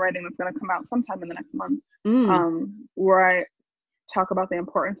essay that I'm writing that's going to come out sometime in the next month. Where I talk about the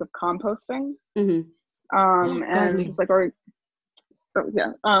importance of composting. And just like, where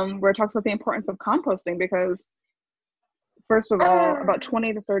it talks about the importance of composting, because first of all, about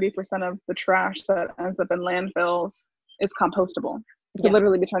 20 to 30% of the trash that ends up in landfills is compostable. It could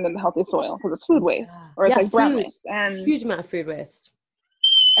literally be turned into healthy soil because it's food waste, or it's like brown waste, and huge amount of food waste.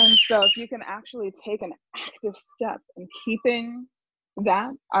 And so, if you can actually take an active step in keeping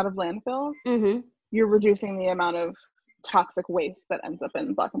that out of landfills, you're reducing the amount of toxic waste that ends up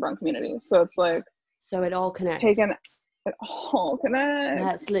in black and brown communities. So it's like, it all connects. It all connects.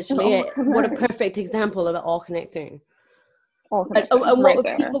 That's literally it. What a perfect example of it all connecting. And what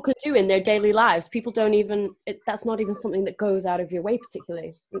people could do in their daily lives, people don't even, that's not even something that goes out of your way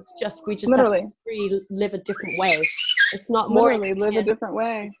particularly. It's just, we just literally have to live a different way. It's not literally more live a different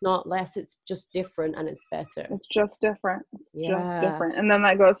way. It's not less, it's just different, and it's better. It's just different. Just different. And then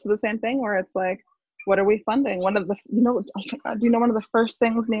that goes to the same thing where it's like, what are we funding? One of the, do you know one of the first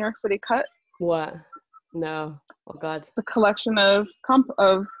things New York City cut? What? No. Oh God. The collection of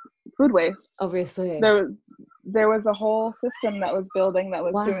food waste. Obviously. There was a whole system that was building that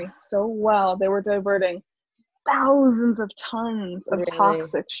was doing so well. They were diverting thousands of tons of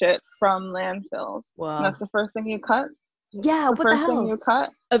toxic shit from landfills. Wow. And that's the first thing you cut? Yeah, what the hell? Thing you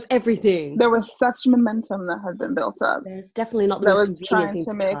cut? Of everything. There was such momentum that had been built up. There's definitely not the that most was trying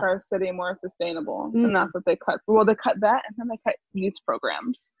to make our city more sustainable. And that's what they cut. Well, they cut that, and then they cut youth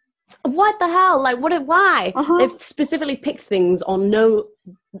programs. What the hell? Like, why? They've specifically picked things on no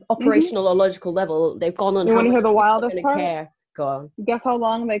operational or logical level. They've gone on. You want to hear the wildest part? Go on. Guess how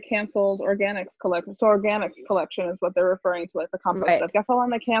long they canceled organics collection? So organics collection is what they're referring to, like the compost stuff. Guess how long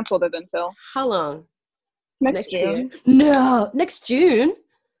they canceled it until? How long? Next June. No, next June.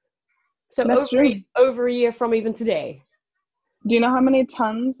 So next June. Over a year from even today. Do you know how many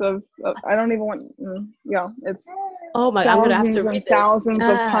tons of I don't even want, it's Oh my, I'm going to have to read this. Thousands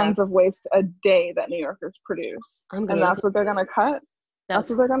of tons of waste a day that New Yorkers produce. And that's what they're going to cut? That's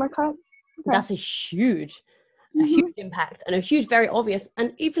what they're going to cut? Okay. That's a huge impact and a huge, very obvious.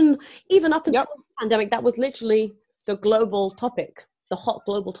 And even up until the pandemic, that was literally the global topic. The hot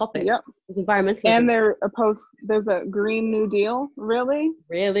global topic was environmentalism. And there's a Green New Deal. Really?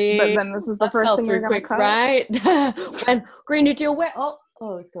 Really? But then this is the first thing you're going to cut? Right? When Green New Deal, where? Oh,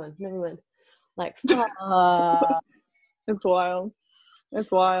 it's gone. Never mind. Like, it's wild.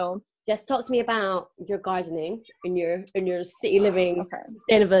 It's wild. Just talk to me about your gardening and your city living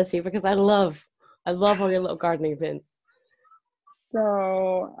sustainability, because I love all your little gardening bins.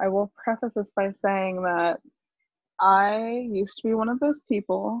 So I will preface this by saying that I used to be one of those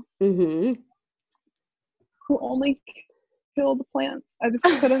people who only killed plants. I just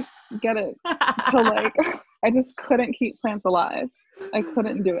couldn't get it to I just couldn't keep plants alive. I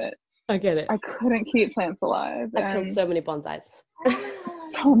couldn't do it. I get it. I couldn't keep plants alive. I've killed so many bonsais.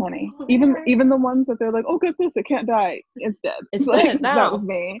 So many. Even the ones that they're like, oh, get this, it can't die. It's dead. It's dead now. That was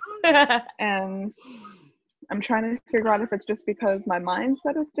me. And I'm trying to figure out if it's just because my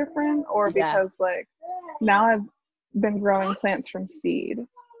mindset is different or because now I've been growing plants from seed.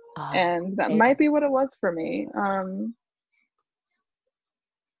 And that might be what it was for me.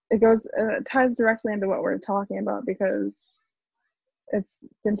 It ties directly into what we're talking about, because it's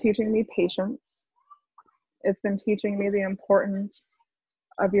been teaching me patience. It's been teaching me the importance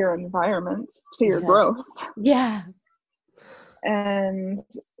of your environment to your growth. Yeah. And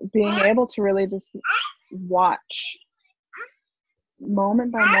being able to really just watch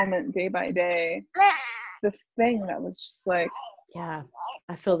moment by moment, day by day, this thing that was just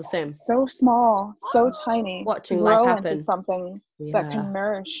I feel the same. So small, so tiny. Watching grow life happen into something that can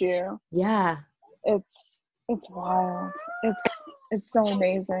nourish you. Yeah. It's wild. It's so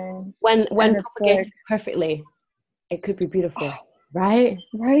amazing. When propagated perfectly, it could be beautiful. Right?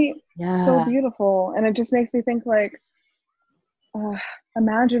 Right? Yeah. So beautiful. And it just makes me think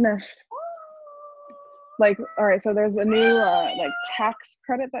imagine if all right, so there's a new tax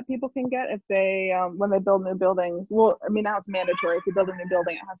credit that people can get if they when they build new buildings. Well, I mean, now it's mandatory. If you build a new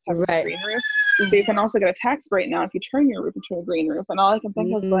building, it has to have a green roof. But you can also get a tax break now if you turn your roof into a green roof. And all I can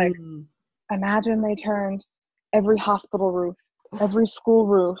think is imagine they turned every hospital roof, every school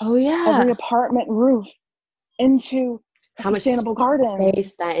roof, every apartment roof into a sustainable garden.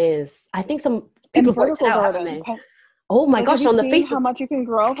 Space that is. I think some people vertical gardens. Oh my gosh, on the face how much you can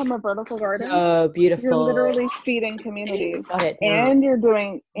grow from a vertical garden? So beautiful. You're literally feeding communities. And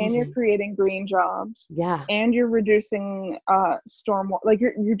you're creating green jobs. Yeah. And you're reducing storm,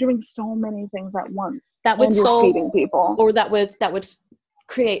 you're doing so many things at once. That would solve, feeding people. Or that would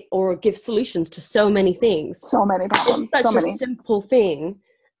create or give solutions to so many things. So many problems. It's such a simple thing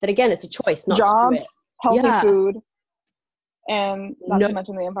that, again, it's a choice not jobs, to do it. Healthy food. And not to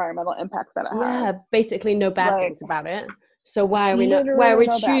mention the environmental impact that it has. Yeah, basically no bad things about it. So why are we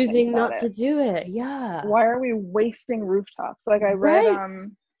choosing not to do it? Yeah. Why are we wasting rooftops? I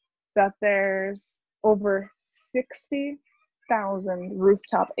read that there's over 60,000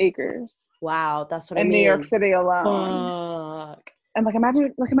 rooftop acres. Wow, that's what in New York City alone. Fuck. And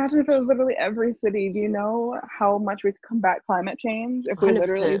imagine if it was literally every city. Do you know how much we could combat climate change if we 100%.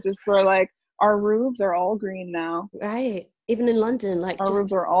 literally just were our roofs are all green now. Right. Even in London, our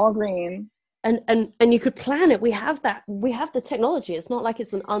roofs are all green. And you could plan it. We have the technology. It's not like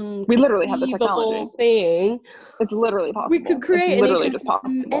it's an we literally have the technology thing. It's literally possible. We could create literally just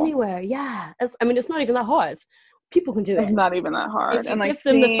possible anywhere. Yeah. It's not even that hard. People can do it. It's not even that hard. If you give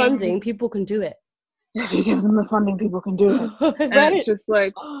them the funding, people can do it. If you give them the funding, people can do it. And it's just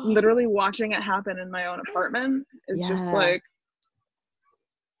literally watching it happen in my own apartment is just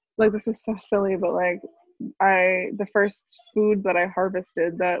this is so silly, but the first food that I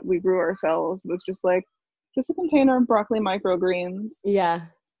harvested that we grew ourselves was just a container of broccoli microgreens. Yeah.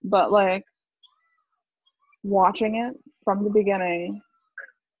 But watching it from the beginning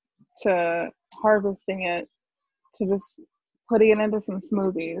to harvesting it to just putting it into some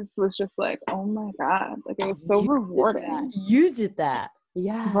smoothies was just oh my God. It was so rewarding. You did that.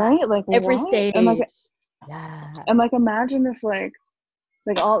 Yeah. Right? Every what? stage. And yeah. And imagine if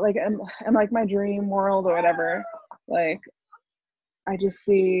all in my dream world or whatever, I just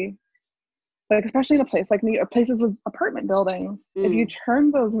see especially in a place like New York, places with apartment buildings, if you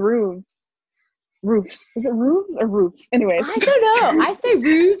turn those roofs, is it roofs or roofs? Anyways, I don't know. I say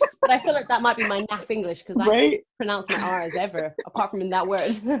roofs, but I feel like that might be my naff English because I don't pronounce my R's ever, apart from in that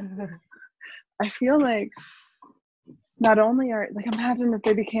word. I feel not only are, like, imagine if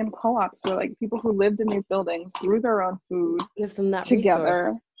they became co-ops where, like, people who lived in these buildings grew their own food, Give them that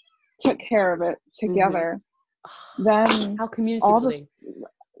together, resource. took care of it together. Then How community all building. this,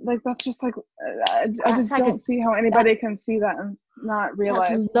 like, that's just like, I That's just like don't see how anybody can see that and not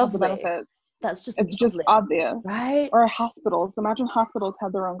realize all the lovely. benefits. That's just It's lovely. just obvious, right? Or hospitals. Imagine hospitals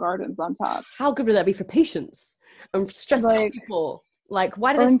had their own gardens on top. How good would that be for patients and stressed out Like, people? Like,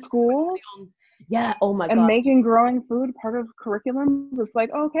 why do or they in schools? Yeah. Oh my And god. making growing food part of curriculums. It's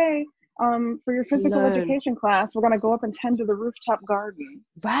like, okay, for your physical education class, we're gonna go up and tend to the rooftop garden.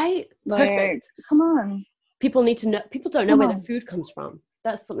 Right? Like, Perfect. come on. People need to know. People don't know where their food comes from.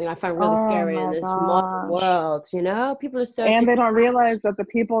 That's something I find really scary in this modern world. You know, people are so. And they don't realize that the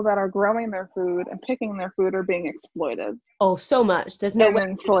people that are growing their food and picking their food are being exploited. Oh, so much. There's no and way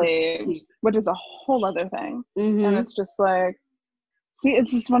enslaved, which is a whole other thing. Mm-hmm. And it's just like, see,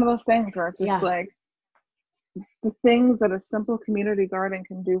 it's just one of those things where it's just like the things that a simple community garden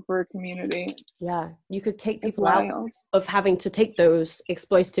can do for a community. Yeah, you could take people out of having to take those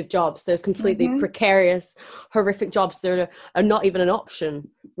exploitative jobs, those completely precarious, horrific jobs that are not even an option,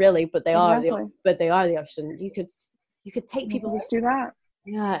 really, but they are the option. You could take people. Just do that.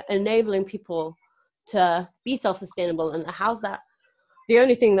 Yeah, enabling people to be self-sustainable, and how's that? The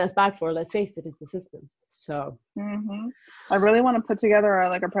only thing that's bad for, let's face it, is the system. So I really want to put together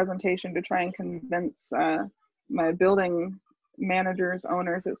a presentation to try and convince my building managers,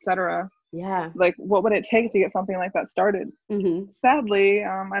 owners, etc. Like, what would it take to get something like that started? Sadly,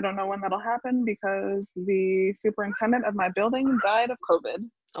 I don't know when that'll happen because the superintendent of my building died of COVID.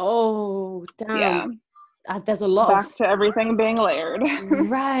 Oh, damn. Yeah. There's a lot back to everything being layered.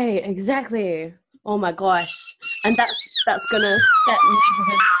 Right, exactly. Oh my gosh. And that's gonna set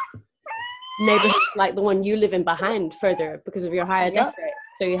neighborhoods like the one you live in behind further because of your higher death rate.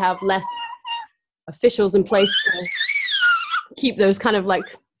 So you have less officials in place to keep those kind of like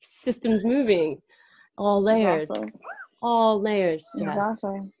systems moving. All layered. Exactly. All layered.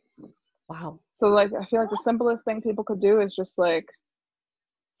 Exactly. Wow. So like, I feel like the simplest thing people could do is just like,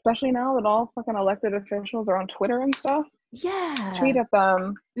 especially now that all fucking elected officials are on Twitter and stuff. Yeah. Tweet at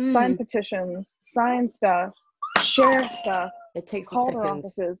them, sign petitions, sign stuff, share stuff. It takes call a second. Their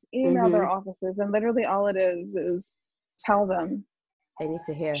offices, email their offices, and literally all it is tell them. They need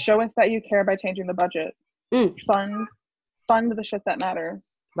to hear. Show us that you care by changing the budget. Fund the shit that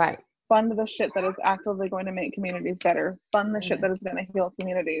matters. Right. Fund the shit that is actively going to make communities better. Fund the shit that is going to heal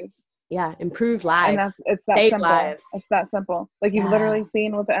communities. Yeah, improve lives. And it's that Save simple. Lives. It's that simple. Like, you've literally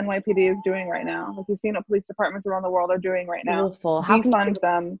seen what the NYPD is doing right now. Like, you've seen what police departments around the world are doing right now. Beautiful. Defund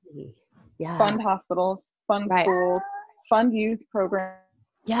them. Yeah. Fund hospitals. Fund schools. Fund youth programs.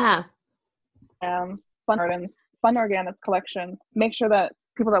 Yeah. Fund gardens. Fund organics collection. Make sure that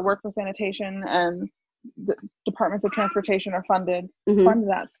people that work for sanitation and the departments of transportation are funded. Fund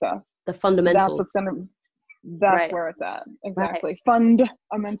that stuff. The fundamentals. That's what's gonna. That's where it's at. Exactly. Right.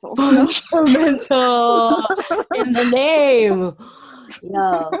 Fundamental. Fundamental in the name.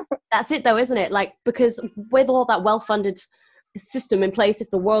 No, that's it though, isn't it? Like, because with all that well-funded system in place, if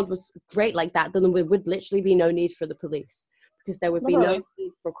the world was great like that, then there would literally be no need for the police, because there would be no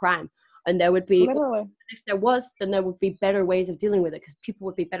need for crime. And there would be, if there was, then there would be better ways of dealing with it, because people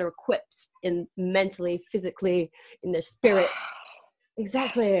would be better equipped in mentally, physically, in their spirit.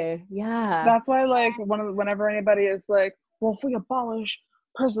 Exactly. Yeah. That's why, like, whenever anybody is like, well, if we abolish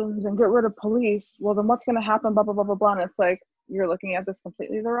prisons and get rid of police, well, then what's going to happen, blah, blah, blah, blah, blah. And it's like, you're looking at this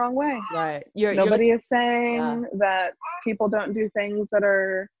completely the wrong way. Right. Nobody is saying that people don't do things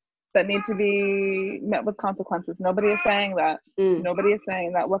that need to be met with consequences. Nobody is saying that. Nobody is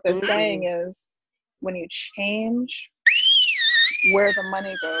saying that. What they're saying is, when you change where the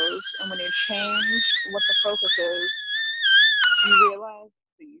money goes and when you change what the focus is, you realize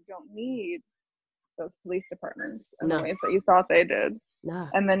that you don't need those police departments in the ways that you thought they did.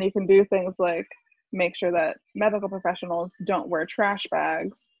 And then you can do things like make sure that medical professionals don't wear trash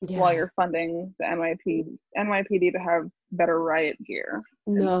bags while you're funding the NYPD to have better riot gear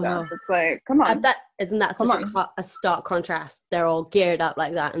and stuff. It's like, come on. Isn't that such a stark contrast? They're all geared up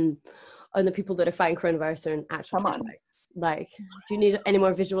like that, and the people that are fighting coronavirus are in actual trash bags. Like, do you need any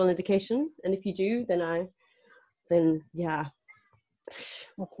more visual indication? And if you do, then yeah.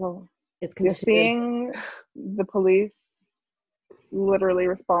 It's you're seeing the police literally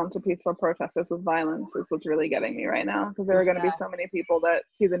respond to peaceful protesters with violence is what's really getting me right now, because there are going to be so many people that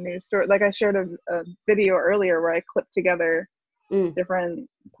see the news story. Like, I shared a video earlier where I clipped together different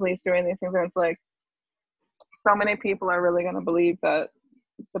police doing these things, and it's like, so many people are really going to believe that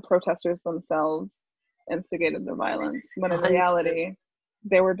the protesters themselves instigated the violence, when in 100%. Reality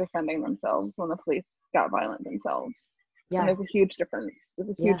they were defending themselves when the police got violent themselves. Yeah. And there's a huge difference.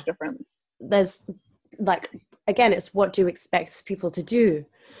 There's like, again, it's what do you expect people to do?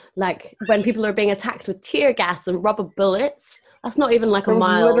 Like when people are being attacked with tear gas and rubber bullets, that's not even like There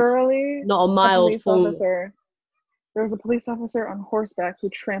was literally not a mild form. There was a police officer on horseback who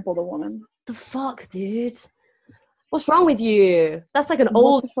trampled a woman. The fuck, dude? What's wrong with you? That's like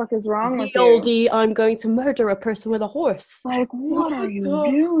What the fuck is wrong with you? oldie, I'm going to murder a person with a horse. Like, what are you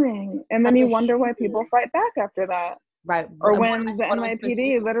doing? And then you wonder why people fight back after that. Right. Or when the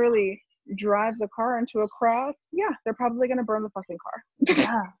NYPD literally drives a car into a crowd, yeah, they're probably going to burn the fucking car.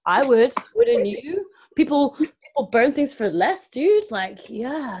 Yeah, I would. Wouldn't you? People burn things for less, dude. Like,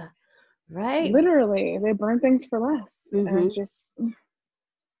 yeah. Right? Literally, they burn things for less. And it's just...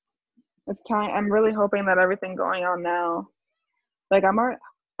 It's time. I'm really hoping that everything going on now, like I'm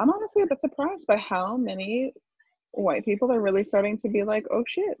honestly a bit surprised by how many white people are really starting to be like, oh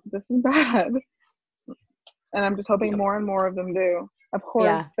shit, this is bad. And I'm just hoping more and more of them do. Of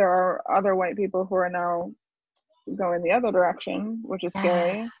course, there are other white people who are now going the other direction, which is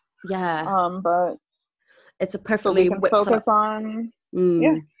scary. Yeah. But it's a perfectly we can focus on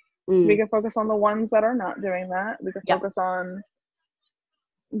we can focus on the ones that are not doing that. We can focus on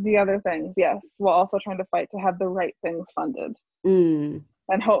the other things, yes, while also trying to fight to have the right things funded. And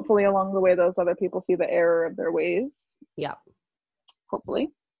hopefully along the way those other people see the error of their ways. Yeah. Hopefully.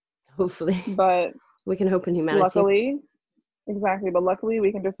 But we can hope in humanity. Luckily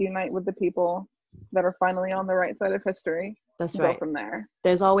we can just unite with the people that are finally on the right side of history. That's right. Go from there.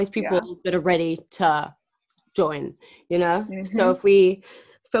 There's always people that are ready to join, you know? So if we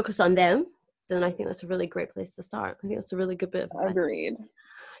focus on them, then I think that's a really great place to start. I think that's a really good bit of advice. Agreed.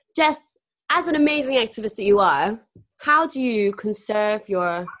 Jess, as an amazing activist that you are, how do you conserve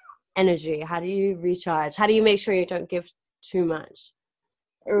your energy? How do you recharge? How do you make sure you don't give too much?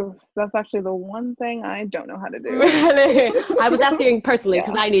 Ooh, that's actually the one thing I don't know how to do. Really? I was asking personally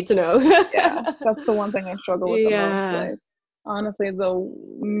because I need to know. Yeah, that's the one thing I struggle with the most. Like, honestly, the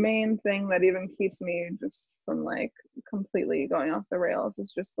main thing that even keeps me just from like completely going off the rails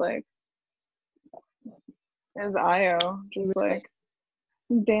is just like, is IO. Just like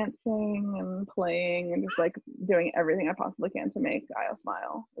dancing and playing and just like doing everything I possibly can to make Io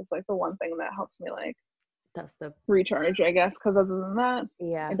smile. It's like the one thing that helps me like that's the recharge, I guess, because other than that,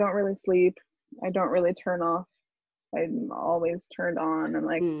 I don't really sleep. I don't really turn off. I'm always turned on, and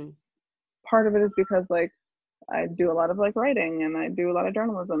like part of it is because like I do a lot of like writing and I do a lot of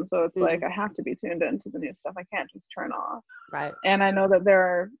journalism, so it's like I have to be tuned into the new stuff. I can't just turn off. Right. And I know that there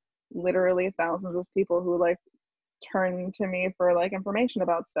are literally thousands of people who like turn to me for like information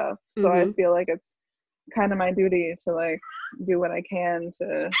about stuff, so I feel like it's kind of my duty to like do what I can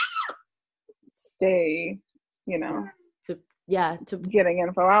to stay, you know, to getting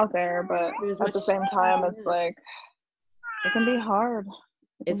info out there. But at the same time, it's like it can be hard.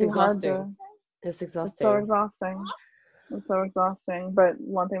 It's exhausting. It's so exhausting. But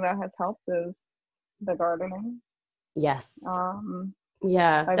one thing that has helped is the gardening. Yes.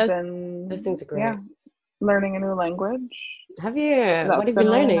 Those things are great. Yeah. Learning a new language. Have you? What have you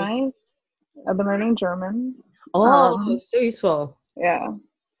been learning? Nice. I've been learning German. Oh, so useful. Yeah.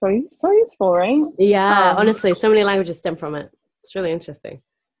 So useful, right? Yeah, honestly, so many languages stem from it. It's really interesting.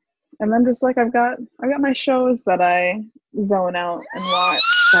 And then just like I got my shows that I zone out and watch.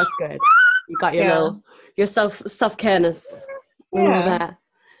 That's good. You got your little your self-careness. Yeah. And all that.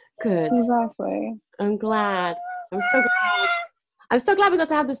 Good. Exactly. I'm glad. I'm so glad we got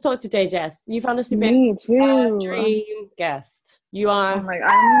to have this talk today, Jess. You've honestly been a dream guest. You are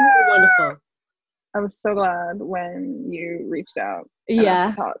wonderful. I was so glad when you reached out.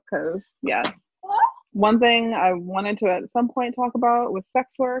 Yeah. Because, one thing I wanted to at some point talk about was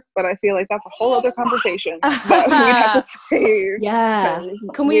sex work, but I feel like that's a whole other conversation that we have to save. Yeah.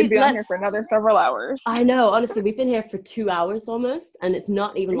 Can we be on here for another several hours? I know. Honestly, we've been here for 2 hours almost, and it's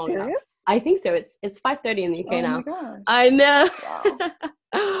not even long enough. I think so. It's 5:30 in the UK now. Oh my gosh. I know.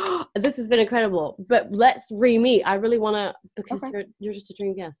 Wow. This has been incredible. But let's re-meet. I really want to, because you're just a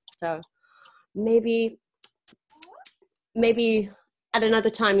dream guest. So maybe at another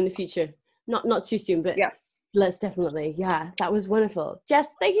time in the future. Not too soon, but let's definitely. Yeah, that was wonderful.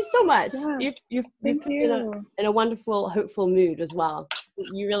 Jess, thank you so much. Yeah. You've put me in a wonderful, hopeful mood as well.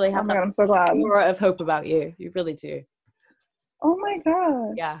 You really have I'm so glad. aura of hope about you. You really do. Oh my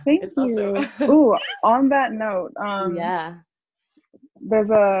God. Yeah. Thank you. Ooh, on that note,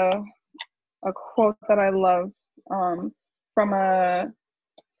 there's a quote that I love from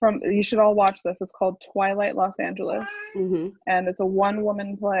you should all watch this. It's called Twilight Los Angeles. And it's a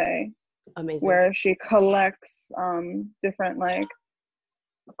one-woman play. Amazing. Where she collects different like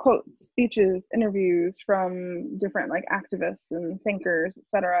quotes, speeches, interviews from different like activists and thinkers,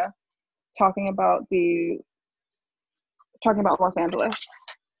 etc., talking about Los Angeles.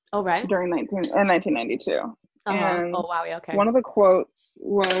 Oh, right. In 1992. And oh wow, yeah, okay. One of the quotes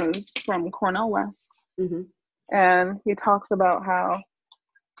was from Cornel West, and he talks about how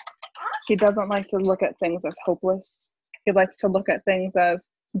he doesn't like to look at things as hopeless. He likes to look at things as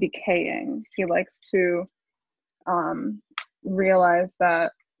decaying. He likes to realize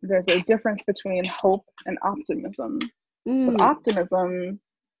that there's a difference between hope and optimism. With optimism,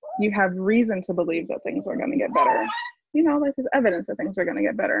 you have reason to believe that things are going to get better. You know, like there's evidence that things are going to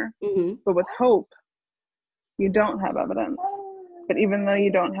get better. But with hope, you don't have evidence. But even though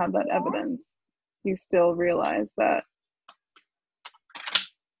you don't have that evidence, you still realize that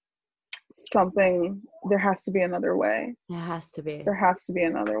there has to be another way. There has to be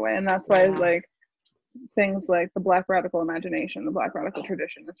another way. And that's why like things like the Black radical imagination, the Black radical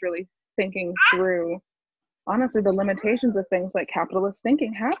tradition is really thinking through, honestly, the limitations of things like capitalist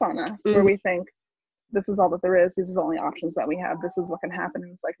thinking have on us, where we think this is all that there is. These are the only options that we have. This is what can happen.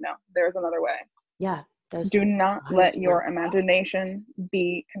 And it's like, no, there's another way. Yeah. Do not 100%. Let your imagination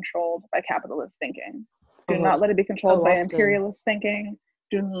be controlled by capitalist thinking. Do not let it be controlled by imperialist thinking.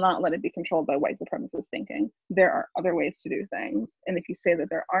 Do not let it be controlled by white supremacist thinking. There are other ways to do things. And if you say that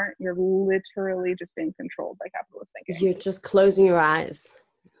there aren't, you're literally just being controlled by capitalist thinking. You're just closing your eyes.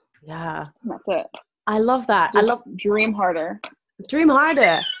 Yeah. That's it. I love that. Just dream harder. Dream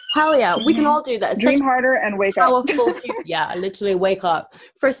harder. Hell yeah. We can all do that. It's dream harder and wake up. Yeah, literally wake up.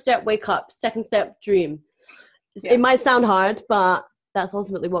 First step, wake up. Second step, dream. Yeah. It might sound hard, but that's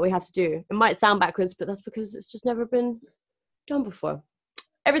ultimately what we have to do. It might sound backwards, but that's because it's just never been done before.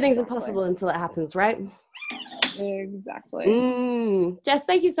 Everything's impossible until it happens, right? Exactly. Jess,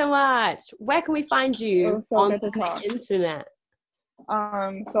 thank you so much. Where can we find you on the internet?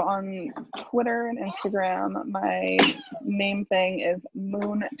 So on Twitter and Instagram, my main thing is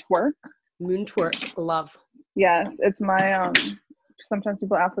Moon Twerk. Moon Twerk, love. Yes, it's my sometimes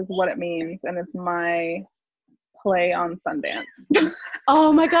people ask like what it means, and it's my play on Sundance.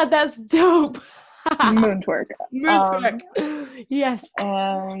 Oh my god, that's dope. Moon Twerk. Yes.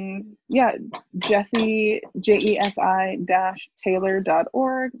 And yeah, Jesi,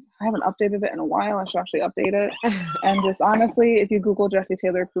 JESI-Taylor.org. I haven't updated it in a while. I should actually update it. And just honestly, if you Google Jesi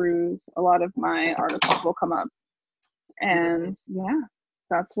Taylor Cruz, a lot of my articles will come up. And yeah,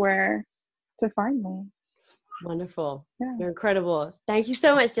 that's where to find me. Wonderful. Yeah. You're incredible. Thank you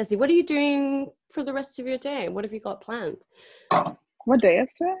so much, Jesi. What are you doing for the rest of your day? What have you got planned? What day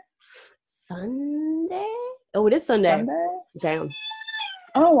is today? Sunday? Oh, it is Sunday. Damn.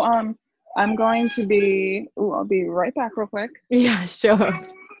 Oh, I'm going to be, I'll be right back real quick. Yeah, sure.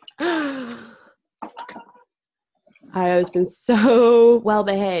 I always been so well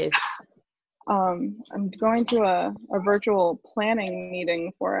behaved. I'm going to a virtual planning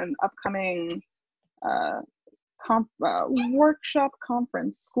meeting for an upcoming workshop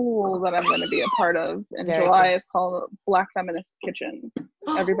conference school that I'm going to be a part of in July. Cool. It's called Black Feminist Kitchen.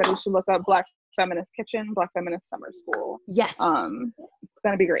 Everybody should look up Black Feminist Kitchen, Black Feminist Summer School. Yes. It's going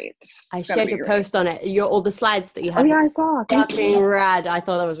to be great. I shared your post on it. All the slides that you had. Oh yeah, I saw. Fucking rad. I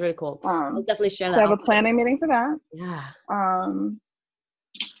thought that was really cool. I'll definitely share that. So I have a planning meeting for that. Yeah.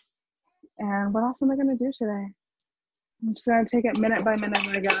 And what else am I going to do today? I'm just going to take it minute by minute,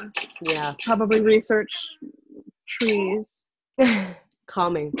 I guess. Yeah. Probably research trees.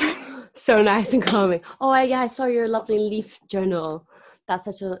 Calming. So nice and calming. Oh, I saw your lovely leaf journal. That's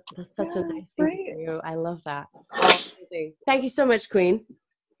such a nice thing to do. I love that. Amazing. Thank you so much, Queen.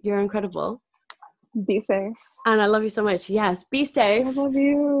 You're incredible. Be safe. And I love you so much. Yes, be safe. I love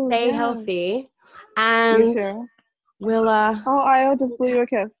you. Stay healthy. And you too. We'll Io just blew you a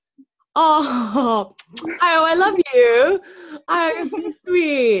kiss. Oh, I love you. You're so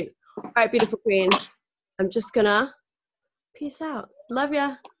sweet. All right, beautiful Queen. I'm just gonna peace out. Love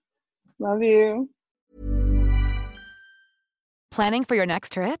ya. Love you. Planning for your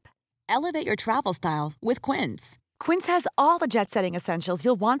next trip? Elevate your travel style with Quince. Quince has all the jet-setting essentials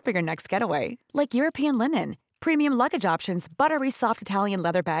you'll want for your next getaway, like European linen, premium luggage options, buttery soft Italian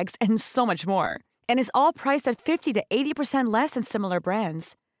leather bags, and so much more. And is all priced at 50 to 80% less than similar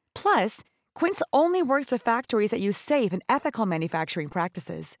brands. Plus, Quince only works with factories that use safe and ethical manufacturing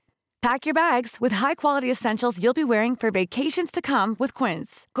practices. Pack your bags with high-quality essentials you'll be wearing for vacations to come with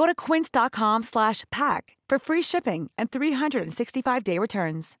Quince. Go to quince.com/pack for free shipping and 365-day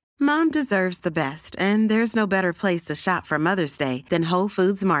returns. Mom deserves the best, and there's no better place to shop for Mother's Day than Whole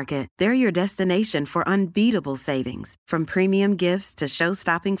Foods Market. They're your destination for unbeatable savings, from premium gifts to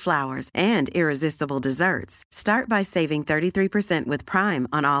show-stopping flowers and irresistible desserts. Start by saving 33% with Prime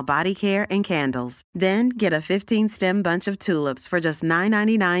on all body care and candles. Then get a 15-stem bunch of tulips for just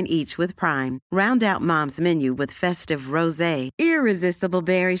 $9.99 each with Prime. Round out Mom's menu with festive rosé, irresistible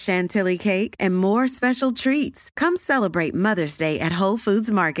berry chantilly cake, and more special treats. Come celebrate Mother's Day at Whole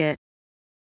Foods Market.